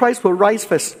dead in Christ will rise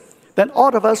first. Then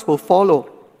all of us will follow.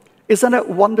 Isn't that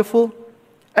wonderful?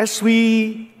 As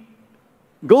we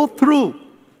go through,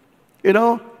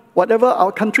 whatever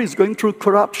our country is going through,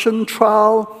 corruption,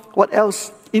 trial, what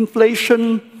else?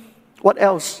 Inflation, what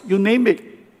else? You name it.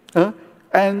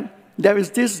 And there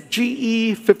is this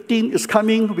GE15 is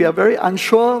coming. We are very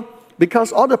unsure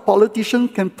because all the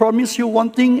politicians can promise you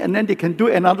one thing and then they can do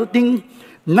another thing.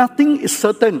 Nothing is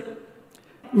certain.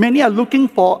 Many are looking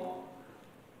for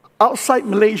outside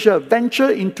Malaysia,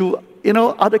 venture into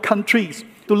other countries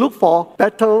to look for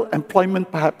better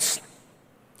employment perhaps.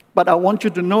 But I want you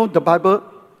to know the Bible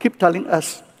keep telling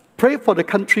us, pray for the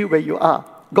country where you are.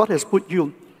 God has put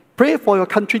you. Pray for your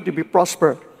country to be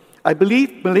prosper. I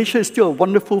believe Malaysia is still a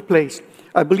wonderful place.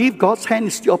 I believe God's hand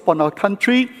is still upon our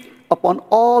country, upon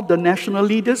all the national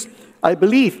leaders. I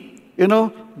believe,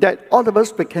 that all of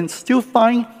us can still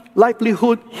find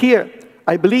livelihood here.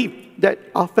 I believe that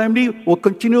our family will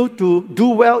continue to do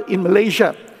well in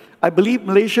Malaysia. I believe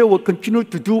Malaysia will continue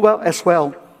to do well as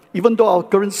well. Even though our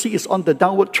currency is on the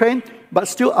downward trend, but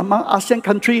still among ASEAN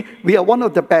countries, we are one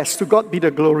of the best. To God be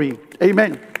the glory.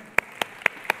 Amen.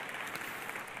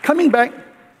 Coming back,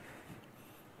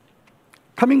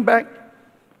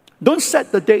 don't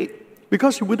set the date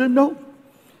because you wouldn't know.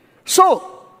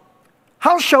 So,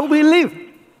 how shall we live?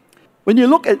 When you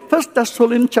look at 1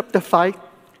 Thessalonians chapter 5,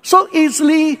 so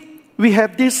easily we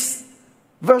have this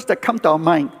verse that comes to our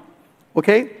mind.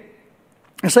 Okay?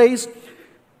 It says,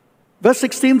 verse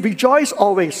 16, rejoice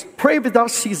always, pray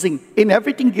without ceasing, in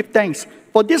everything give thanks,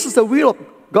 for this is the will of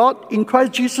God in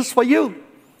Christ Jesus for you.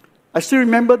 I still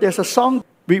remember there's a song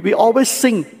we always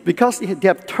sing because they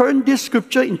have turned this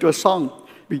scripture into a song.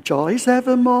 Rejoice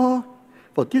evermore,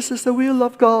 for this is the will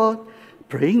of God,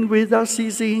 praying without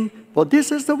ceasing, for this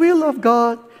is the will of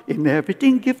God, in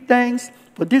everything give thanks,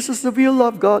 for this is the will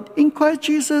of God in Christ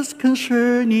Jesus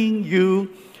concerning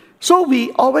you. So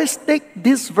we always take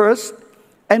this verse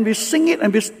and we sing it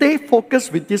and we stay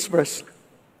focused with this verse.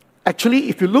 Actually,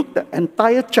 if you look at the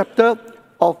entire chapter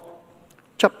of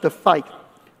chapter 5,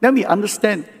 then we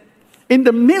understand. In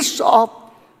the midst of,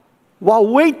 while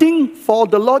waiting for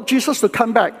the Lord Jesus to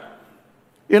come back,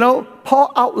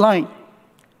 Paul outlined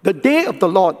the day of the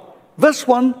Lord, verse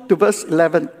 1 to verse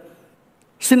 11.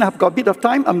 Since I've got a bit of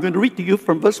time, I'm going to read to you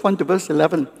from verse 1 to verse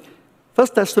 11. 1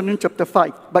 Thessalonians chapter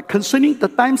 5. But concerning the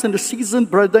times and the season,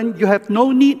 brethren, you have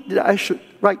no need that I should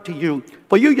write to you.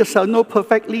 For you yourself know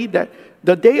perfectly that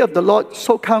The day of the Lord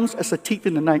so comes as a thief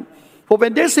in the night. For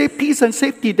when they say peace and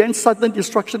safety, then sudden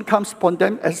destruction comes upon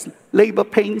them as labor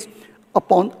pains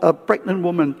upon a pregnant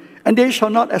woman, and they shall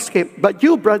not escape. But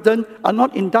you, brethren, are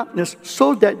not in darkness,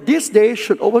 so that this day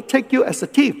should overtake you as a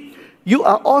thief. You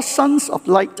are all sons of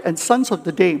light and sons of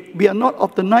the day. We are not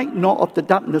of the night nor of the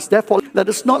darkness. Therefore, let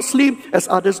us not sleep as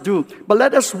others do, but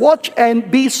let us watch and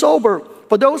be sober.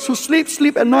 For those who sleep,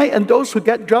 sleep at night, and those who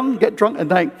get drunk at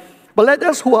night. But let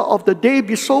us who are of the day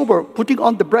be sober, putting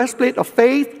on the breastplate of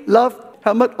faith, love,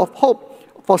 helmet of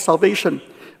hope for salvation.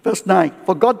 Verse 9,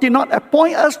 for God did not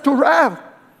appoint us to wrath,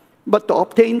 but to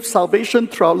obtain salvation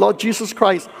through our Lord Jesus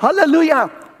Christ.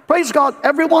 Hallelujah! Praise God.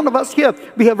 Every one of us here,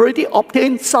 we have already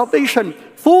obtained salvation.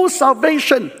 Full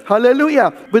salvation.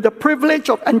 Hallelujah. With the privilege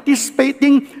of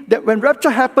anticipating that when rapture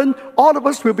happens, all of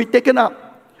us will be taken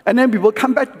up. And then we will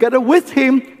come back together with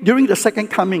Him during the second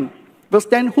coming. Verse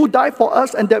 10, who died for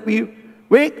us, and that we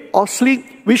wake or sleep,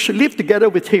 we should live together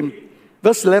with Him.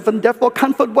 Verse 11, therefore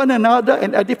comfort one another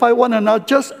and edify one another,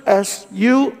 just as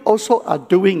you also are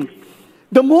doing.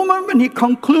 The moment when he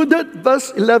concluded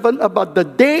verse 11 about the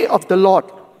day of the Lord,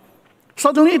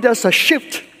 suddenly there's a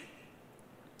shift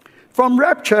from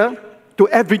rapture to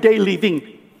everyday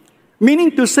living.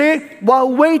 Meaning to say,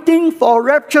 while waiting for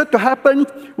rapture to happen,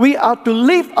 we are to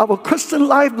live our Christian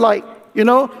life like,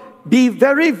 be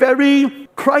very, very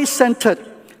Christ-centered.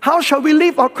 How shall we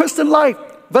live our Christian life?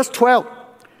 Verse 12.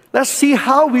 Let's see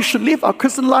how we should live our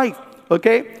Christian life.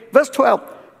 Okay? Verse 12.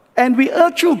 And we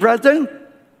urge you, brethren,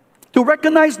 to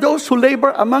recognize those who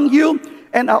labor among you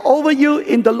and are over you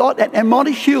in the Lord and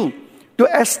admonish you, to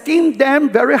esteem them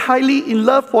very highly in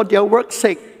love for their work's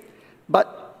sake.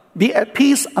 But be at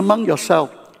peace among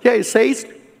yourselves. Here it says,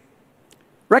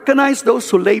 recognize those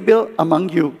who labor among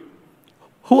you.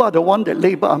 Who are the ones that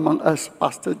labor among us?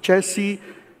 Pastor Jesse,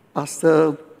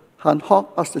 Pastor Han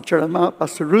Hock, Pastor Jeremiah,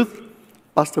 Pastor Ruth,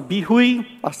 Pastor Bihui,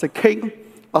 Pastor King,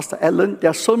 Pastor Ellen.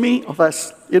 There are so many of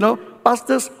us,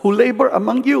 pastors who labor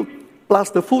among you,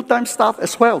 plus the full-time staff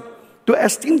as well. To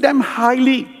esteem them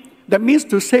highly, that means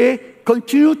to say,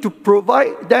 continue to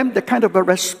provide them the kind of a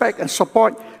respect and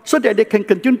support so that they can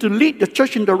continue to lead the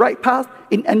church in the right path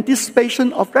in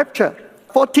anticipation of rapture.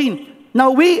 14. Now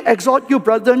we exhort you,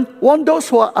 brethren, warn those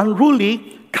who are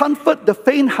unruly, comfort the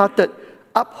faint-hearted,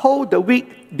 uphold the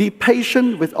weak, be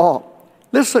patient with all.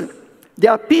 Listen,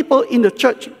 there are people in the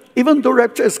church, even though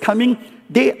rapture is coming,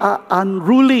 they are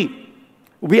unruly.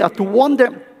 We are to warn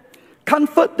them.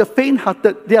 Comfort the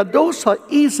faint-hearted. There are those who are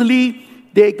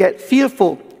they get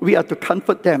fearful. We are to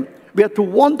comfort them. We are to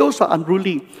warn those who are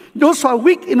unruly. Those who are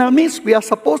weak in our midst, we are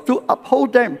supposed to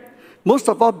uphold them. Most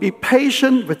of all, be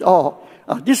patient with all.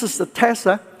 This is the test.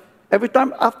 Every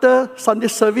time after Sunday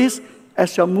service,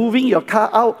 as you're moving your car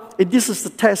out, this is the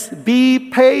test. Be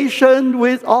patient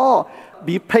with all.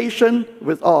 Be patient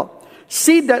with all.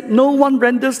 See that no one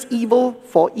renders evil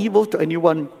for evil to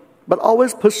anyone, but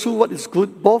always pursue what is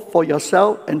good, both for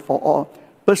yourself and for all.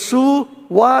 Pursue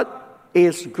what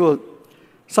is good.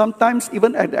 Sometimes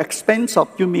even at the expense of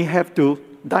you may have to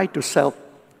die to self,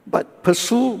 but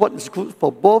pursue what is good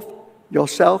for both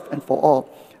yourself and for all.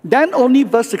 Then only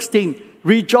verse 16,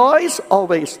 rejoice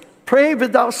always, pray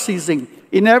without ceasing,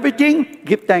 in everything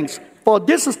give thanks, for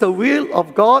this is the will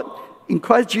of God in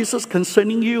Christ Jesus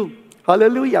concerning you.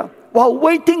 Hallelujah. While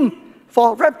waiting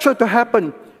for rapture to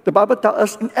happen, the Bible tells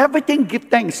us in everything give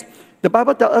thanks. The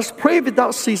Bible tells us pray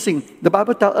without ceasing. The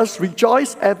Bible tells us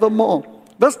rejoice evermore.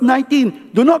 Verse 19,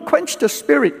 do not quench the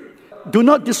spirit. Do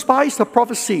not despise the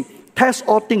prophecy. Test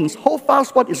all things. Hold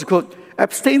fast what is good.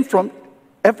 Abstain from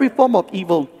every form of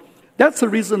evil. That's the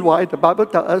reason why the Bible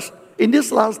tells us in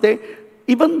this last day,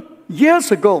 even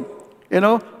years ago,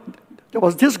 there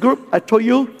was this group, I told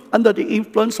you, under the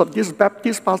influence of this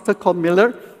Baptist pastor called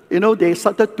Miller, they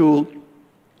started to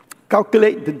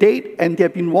calculate the date, and they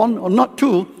have been warned or not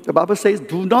to. The Bible says,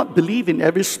 do not believe in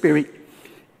every spirit.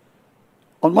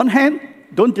 On one hand,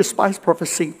 don't despise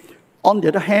prophecy. On the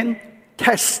other hand,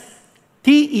 test.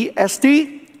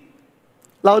 T-E-S-T.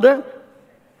 Louder.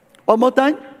 One more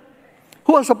time.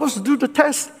 Who are supposed to do the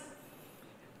test?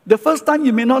 The first time,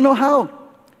 you may not know how.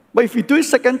 But if you do it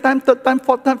second time, third time,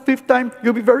 fourth time, fifth time,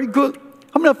 you'll be very good.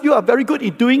 How many of you are very good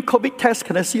in doing COVID tests?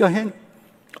 Can I see your hand?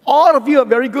 All of you are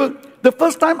very good. The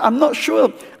first time, I'm not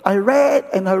sure. I read.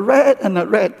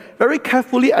 Very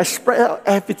carefully, I spread out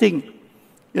everything.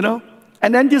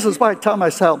 And then this is why I tell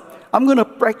myself, I'm going to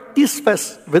practice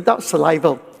first without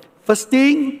saliva. First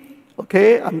thing,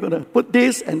 okay, I'm going to put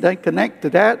this and then connect to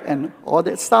that and all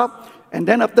that stuff. And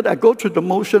then after that, I go through the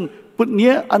motion, put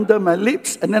near under my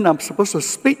lips, and then I'm supposed to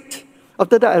spit.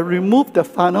 After that, I remove the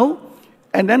funnel,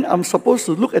 And then I'm supposed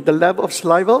to look at the level of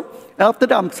saliva. And after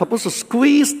that, I'm supposed to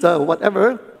squeeze the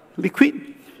whatever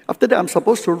liquid. After that, I'm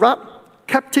supposed to rub,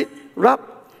 rub.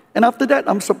 And after that,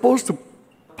 I'm supposed to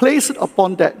place it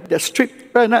upon that strip.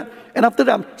 Right? And after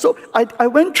that, so I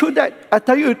went through that. I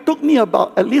tell you, it took me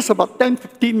at least about 10,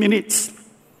 15 minutes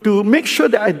to make sure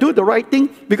that I do the right thing,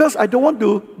 because I don't want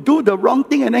to do the wrong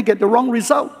thing and then get the wrong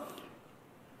result.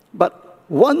 But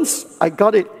once I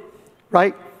got it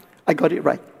right, I got it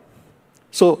right.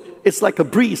 So it's like a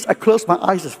breeze. I close my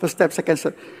eyes, the first step, second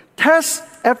step. Test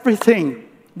everything.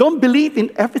 Don't believe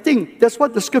in everything. That's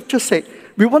what the scripture said.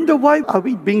 We wonder, why are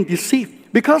we being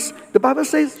deceived? Because the Bible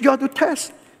says you are to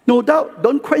test. No doubt,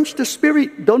 don't quench the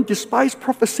spirit. Don't despise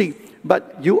prophecy.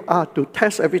 But you are to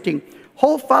test everything.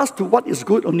 Hold fast to what is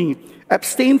good only.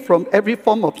 Abstain from every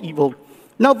form of evil.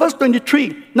 Now verse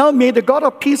 23. Now may the God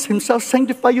of peace himself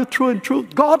sanctify you through and through.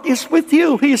 God is with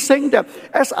you. He is saying that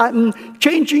as I'm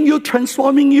changing you,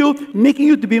 transforming you, making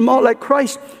you to be more like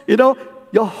Christ,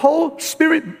 your whole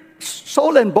spirit,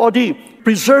 soul and body,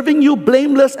 preserving you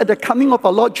blameless at the coming of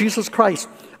our Lord Jesus Christ.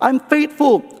 I'm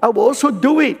faithful. I will also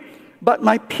do it. But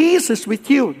my peace is with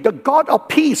you. The God of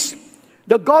peace.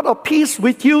 The God of peace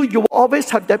with you. You will always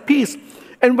have that peace.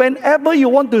 And whenever you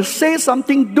want to say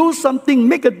something, do something,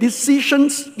 make a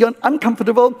decision, you're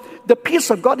uncomfortable, the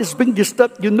peace of God is being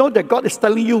disturbed. You know that God is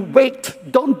telling you, wait,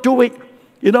 don't do it.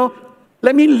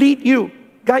 Let me lead you,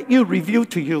 guide you, reveal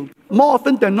to you. More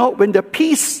often than not, when the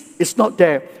peace is not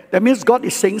there, that means God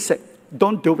is saying,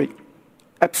 don't do it.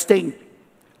 Abstain.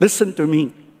 Listen to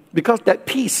me. Because that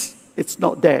peace, it's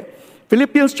not there.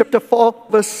 Philippians chapter 4,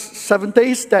 verse 7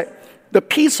 says that the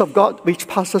peace of God which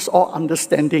passes all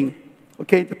understanding.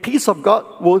 Okay, the peace of God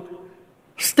will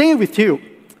stay with you.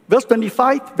 Verse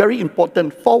 25, very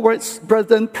important. 4 words,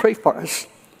 brethren, pray for us.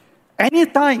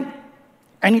 Anytime,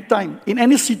 in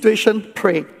any situation,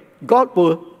 pray. God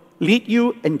will lead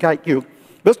you and guide you.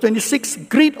 Verse 26,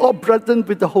 greet all brethren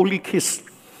with the holy kiss.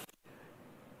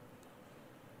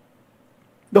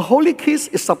 The holy kiss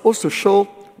is supposed to show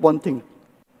one thing.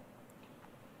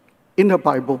 In the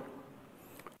Bible,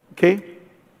 okay?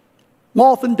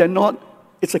 More often than not,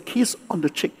 it's a kiss on the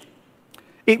cheek.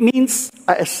 It means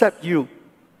I accept you.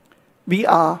 We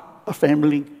are a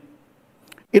family.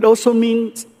 It also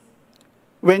means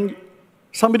when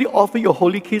somebody offers you a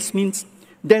holy kiss, means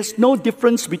there's no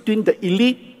difference between the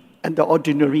elite and the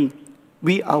ordinary.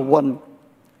 We are one.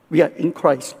 We are in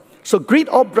Christ. So greet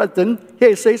all brethren, here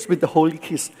it says, with the holy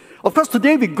kiss. Of course,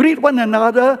 today we greet one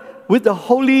another with the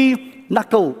holy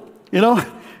knuckle.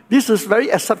 This is very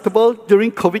acceptable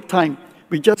during COVID time.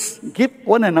 We just give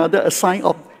one another a sign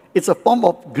of, it's a form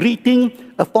of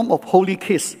greeting, a form of holy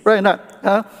kiss, right?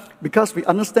 Because we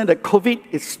understand that COVID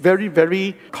is very,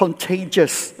 very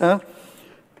contagious.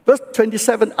 Verse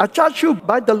 27, I charge you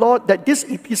by the Lord that these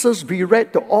epistles be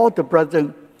read to all the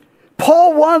brethren.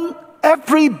 Paul warned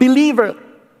every believer.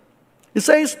 He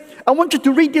says, I want you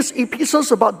to read these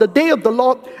epistles about the day of the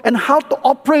Lord and how to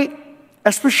operate,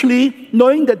 especially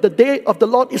knowing that the day of the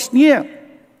Lord is near.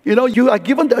 You are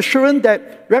given the assurance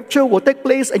that rapture will take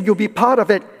place and you'll be part of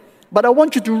it. But I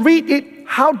want you to read it.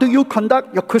 How do you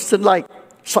conduct your Christian life?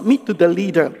 Submit to the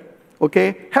leader.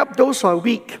 Okay? Help those who are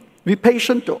weak. Be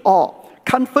patient to all.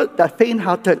 Comfort the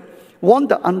faint-hearted. Warn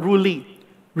the unruly.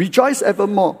 Rejoice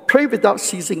evermore. Pray without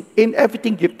ceasing. In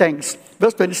everything give thanks.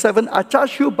 Verse 27, I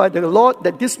charge you by the Lord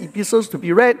that these epistles to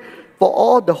be read for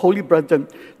all the holy brethren.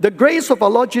 The grace of our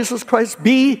Lord Jesus Christ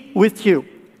be with you.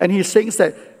 And he says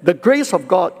that the grace of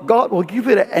God will give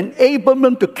you the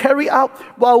enablement to carry out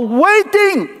while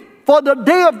waiting for the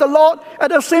day of the Lord.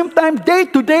 At the same time, day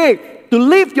to day, to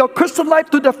live your Christian life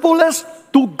to the fullest.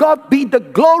 To God be the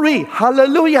glory.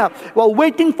 Hallelujah. While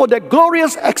waiting for the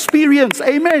glorious experience.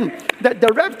 Amen. That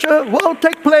the rapture will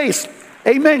take place.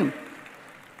 Amen.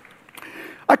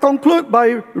 I conclude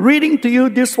by reading to you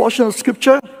this portion of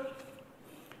scripture.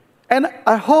 And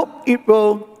I hope it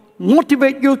will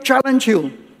motivate you, challenge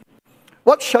you.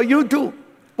 What shall you do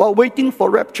while waiting for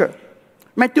rapture?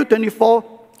 Matthew 24,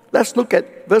 let's look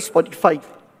at verse 45.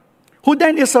 Who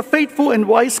then is a faithful and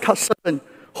wise servant,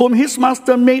 whom his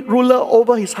master made ruler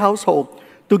over his household,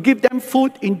 to give them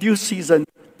food in due season?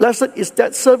 Blessed is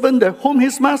that servant whom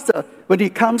his master, when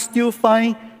he comes, still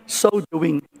find so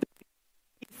doing.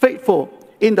 Be faithful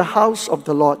in the house of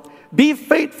the Lord. Be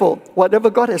faithful, whatever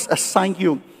God has assigned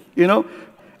you.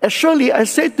 As surely I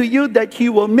say to you that he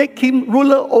will make him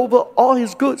ruler over all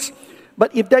his goods.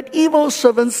 But if that evil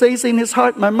servant says in his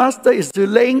heart, my master is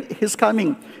delaying his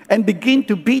coming, and begin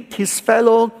to beat his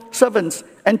fellow servants,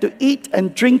 and to eat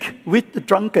and drink with the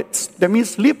drunkards, that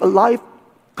means live a life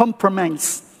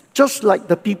compromised, just like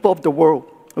the people of the world.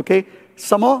 Okay?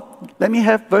 some more. Let me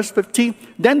have verse 15.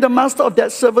 Then the master of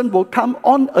that servant will come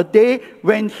on a day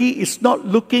when he is not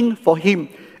looking for him,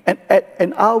 and at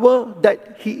an hour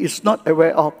that he is not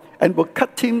aware of, and will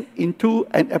cut him in two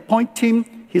and appoint him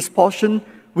his portion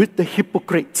with the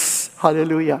hypocrites.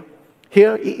 Hallelujah.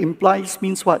 Here it implies,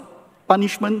 means what?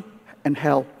 Punishment and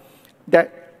hell.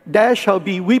 That there shall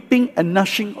be weeping and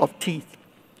gnashing of teeth.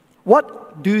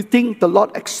 What do you think the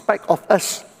Lord expects of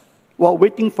us while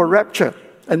waiting for rapture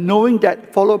and knowing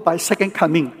that followed by second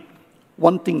coming?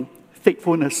 One thing,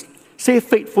 faithfulness. Say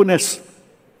faithfulness.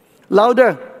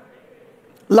 Louder.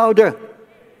 Louder.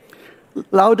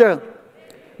 Louder.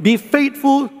 Be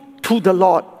faithful to the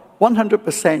Lord,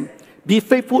 100%. Be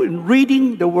faithful in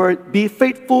reading the word. Be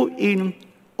faithful in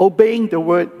obeying the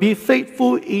word. Be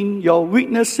faithful in your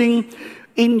witnessing,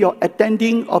 in your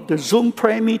attending of the Zoom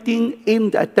prayer meeting,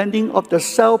 in the attending of the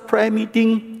cell prayer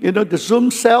meeting, the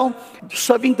Zoom cell,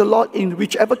 serving the Lord in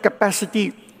whichever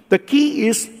capacity. The key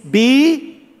is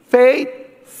be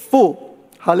faithful.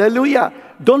 Hallelujah.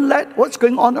 Don't let what's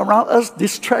going on around us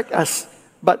distract us,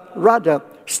 but rather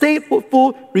stay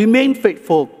faithful, remain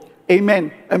faithful.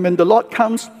 Amen. And when the Lord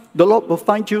comes, the Lord will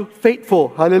find you faithful.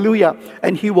 Hallelujah.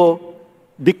 And He will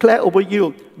declare over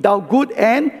you, thou good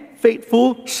and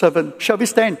faithful servant. Shall we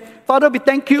stand? Father, we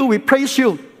thank you, we praise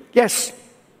you. Yes.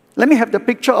 Let me have the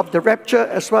picture of the rapture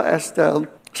as well as the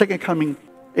second coming.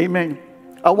 Amen.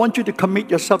 I want you to commit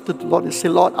yourself to the Lord and say,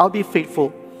 Lord, I'll be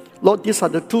faithful. Lord, these are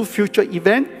the two future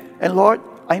events. And Lord,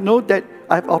 I know that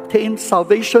I've obtained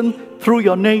salvation through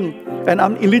your name and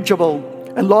I'm eligible.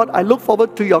 And Lord, I look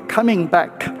forward to your coming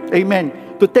back. Amen.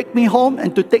 To take me home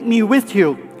and to take me with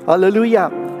you.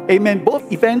 Hallelujah. Amen.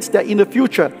 Both events, they're in the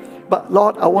future. But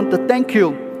Lord, I want to thank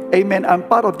you. Amen. I'm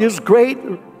part of this great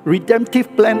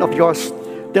redemptive plan of yours.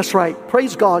 That's right.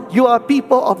 Praise God. You are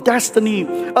people of destiny,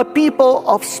 a people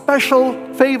of special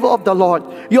favor of the Lord.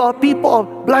 You are people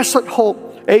of blessed hope.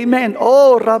 Amen.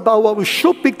 Oh, Rabawa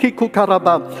Shupiki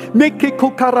Kukaraba. Miki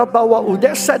Kukarabawa.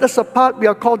 That set us apart. We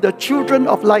are called the children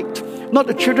of light, not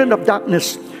the children of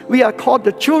darkness. We are called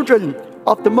the children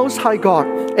of the Most High God.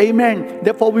 Amen.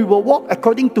 Therefore, we will walk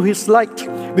according to His light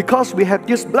because we have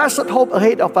this blessed hope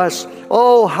ahead of us.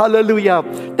 Oh, hallelujah.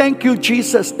 Thank you,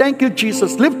 Jesus. Thank you,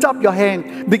 Jesus. Lift up your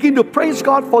hand. Begin to praise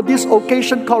God for this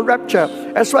occasion called Rapture,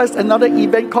 as well as another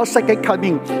event called Second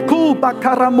Coming. Ku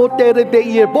bakara motere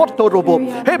beye botorobo.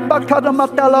 He bakara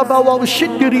matala bawa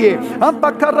ushitirie.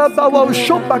 Ampakara bawa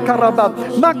ushupakaraba.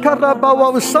 Makara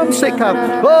bawa usamseka.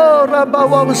 Oh,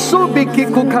 rabawa usubiki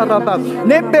kukaraba.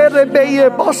 Nepere beye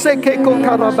boseke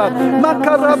kukaraba.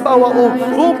 Makara bawa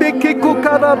ubiki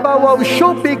kukaraba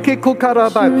ushubiki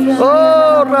kukaraba.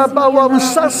 Oh, rabawa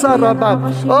usasaraba.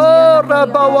 Oh,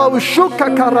 rabawa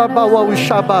ushukakaraba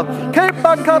ushaba.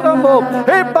 Kepakaramo.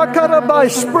 Pray,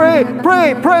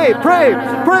 pray.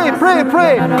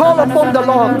 Call upon the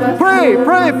Lord. Pray.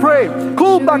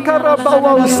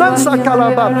 Kubakarabawa sansa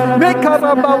karaba.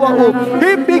 Mekarabawa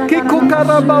hibiki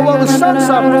kukarabawa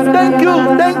sansa.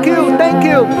 Thank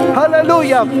you.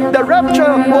 Hallelujah. The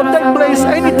rapture will take place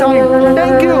anytime.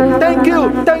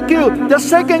 Thank you. The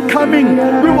second coming,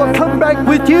 we will come back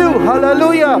with you.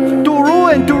 Hallelujah. To rule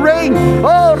and to reign.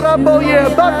 Oh,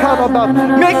 Raboye Bakaraba.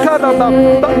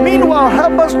 Mekaraba. But meanwhile,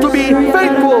 help us to be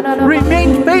faithful,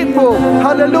 remain faithful.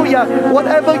 Hallelujah.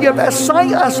 Whatever you have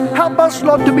assigned us, help us,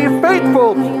 Lord, to be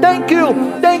faithful. Thank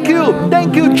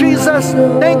you, Jesus.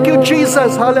 Thank you,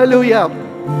 Jesus. Hallelujah.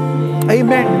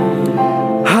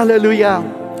 Amen. Hallelujah.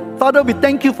 Father, we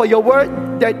thank you for your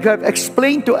word that you have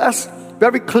explained to us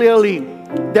very clearly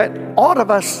that all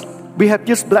of us, we have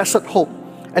this blessed hope,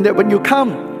 and that when you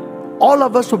come, all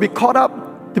of us will be caught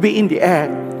up to be in the air,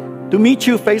 to meet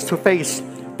you face to face.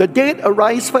 The dead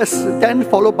arise first, then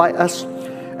followed by us.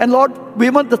 And Lord, we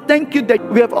want to thank you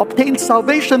that we have obtained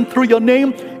salvation through your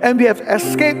name and we have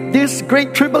escaped this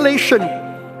great tribulation.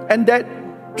 And that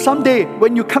someday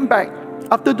when you come back,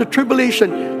 after the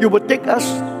tribulation, you will take us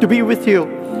to be with you.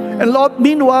 And Lord,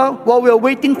 meanwhile, while we are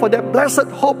waiting for that blessed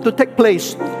hope to take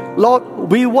place, Lord,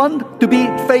 we want to be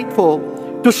faithful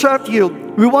to serve you.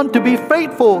 We want to be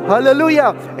faithful,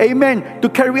 hallelujah, amen, to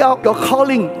carry out your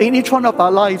calling in each one of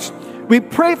our lives. We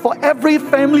pray for every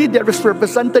family that is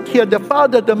represented here, the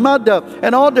father, the mother,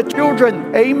 and all the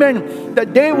children, amen,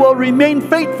 that they will remain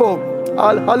faithful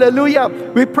Hallelujah.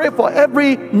 We pray for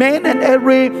every man and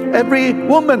every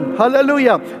woman.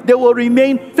 Hallelujah. They will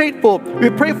remain faithful. We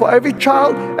pray for every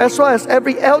child as well as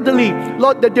every elderly.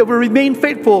 Lord, that they will remain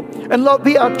faithful. And Lord,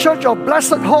 we are a church of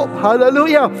blessed hope.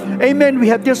 Hallelujah. Amen. We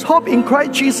have this hope in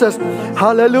Christ Jesus.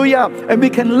 Hallelujah. And we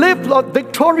can live, Lord,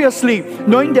 victoriously,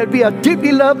 knowing that we are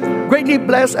deeply loved, greatly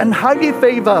blessed, and highly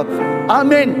favored.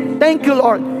 Amen. Thank you,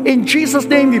 Lord. In Jesus'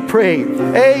 name we pray.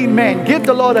 Amen. Give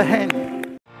the Lord a hand.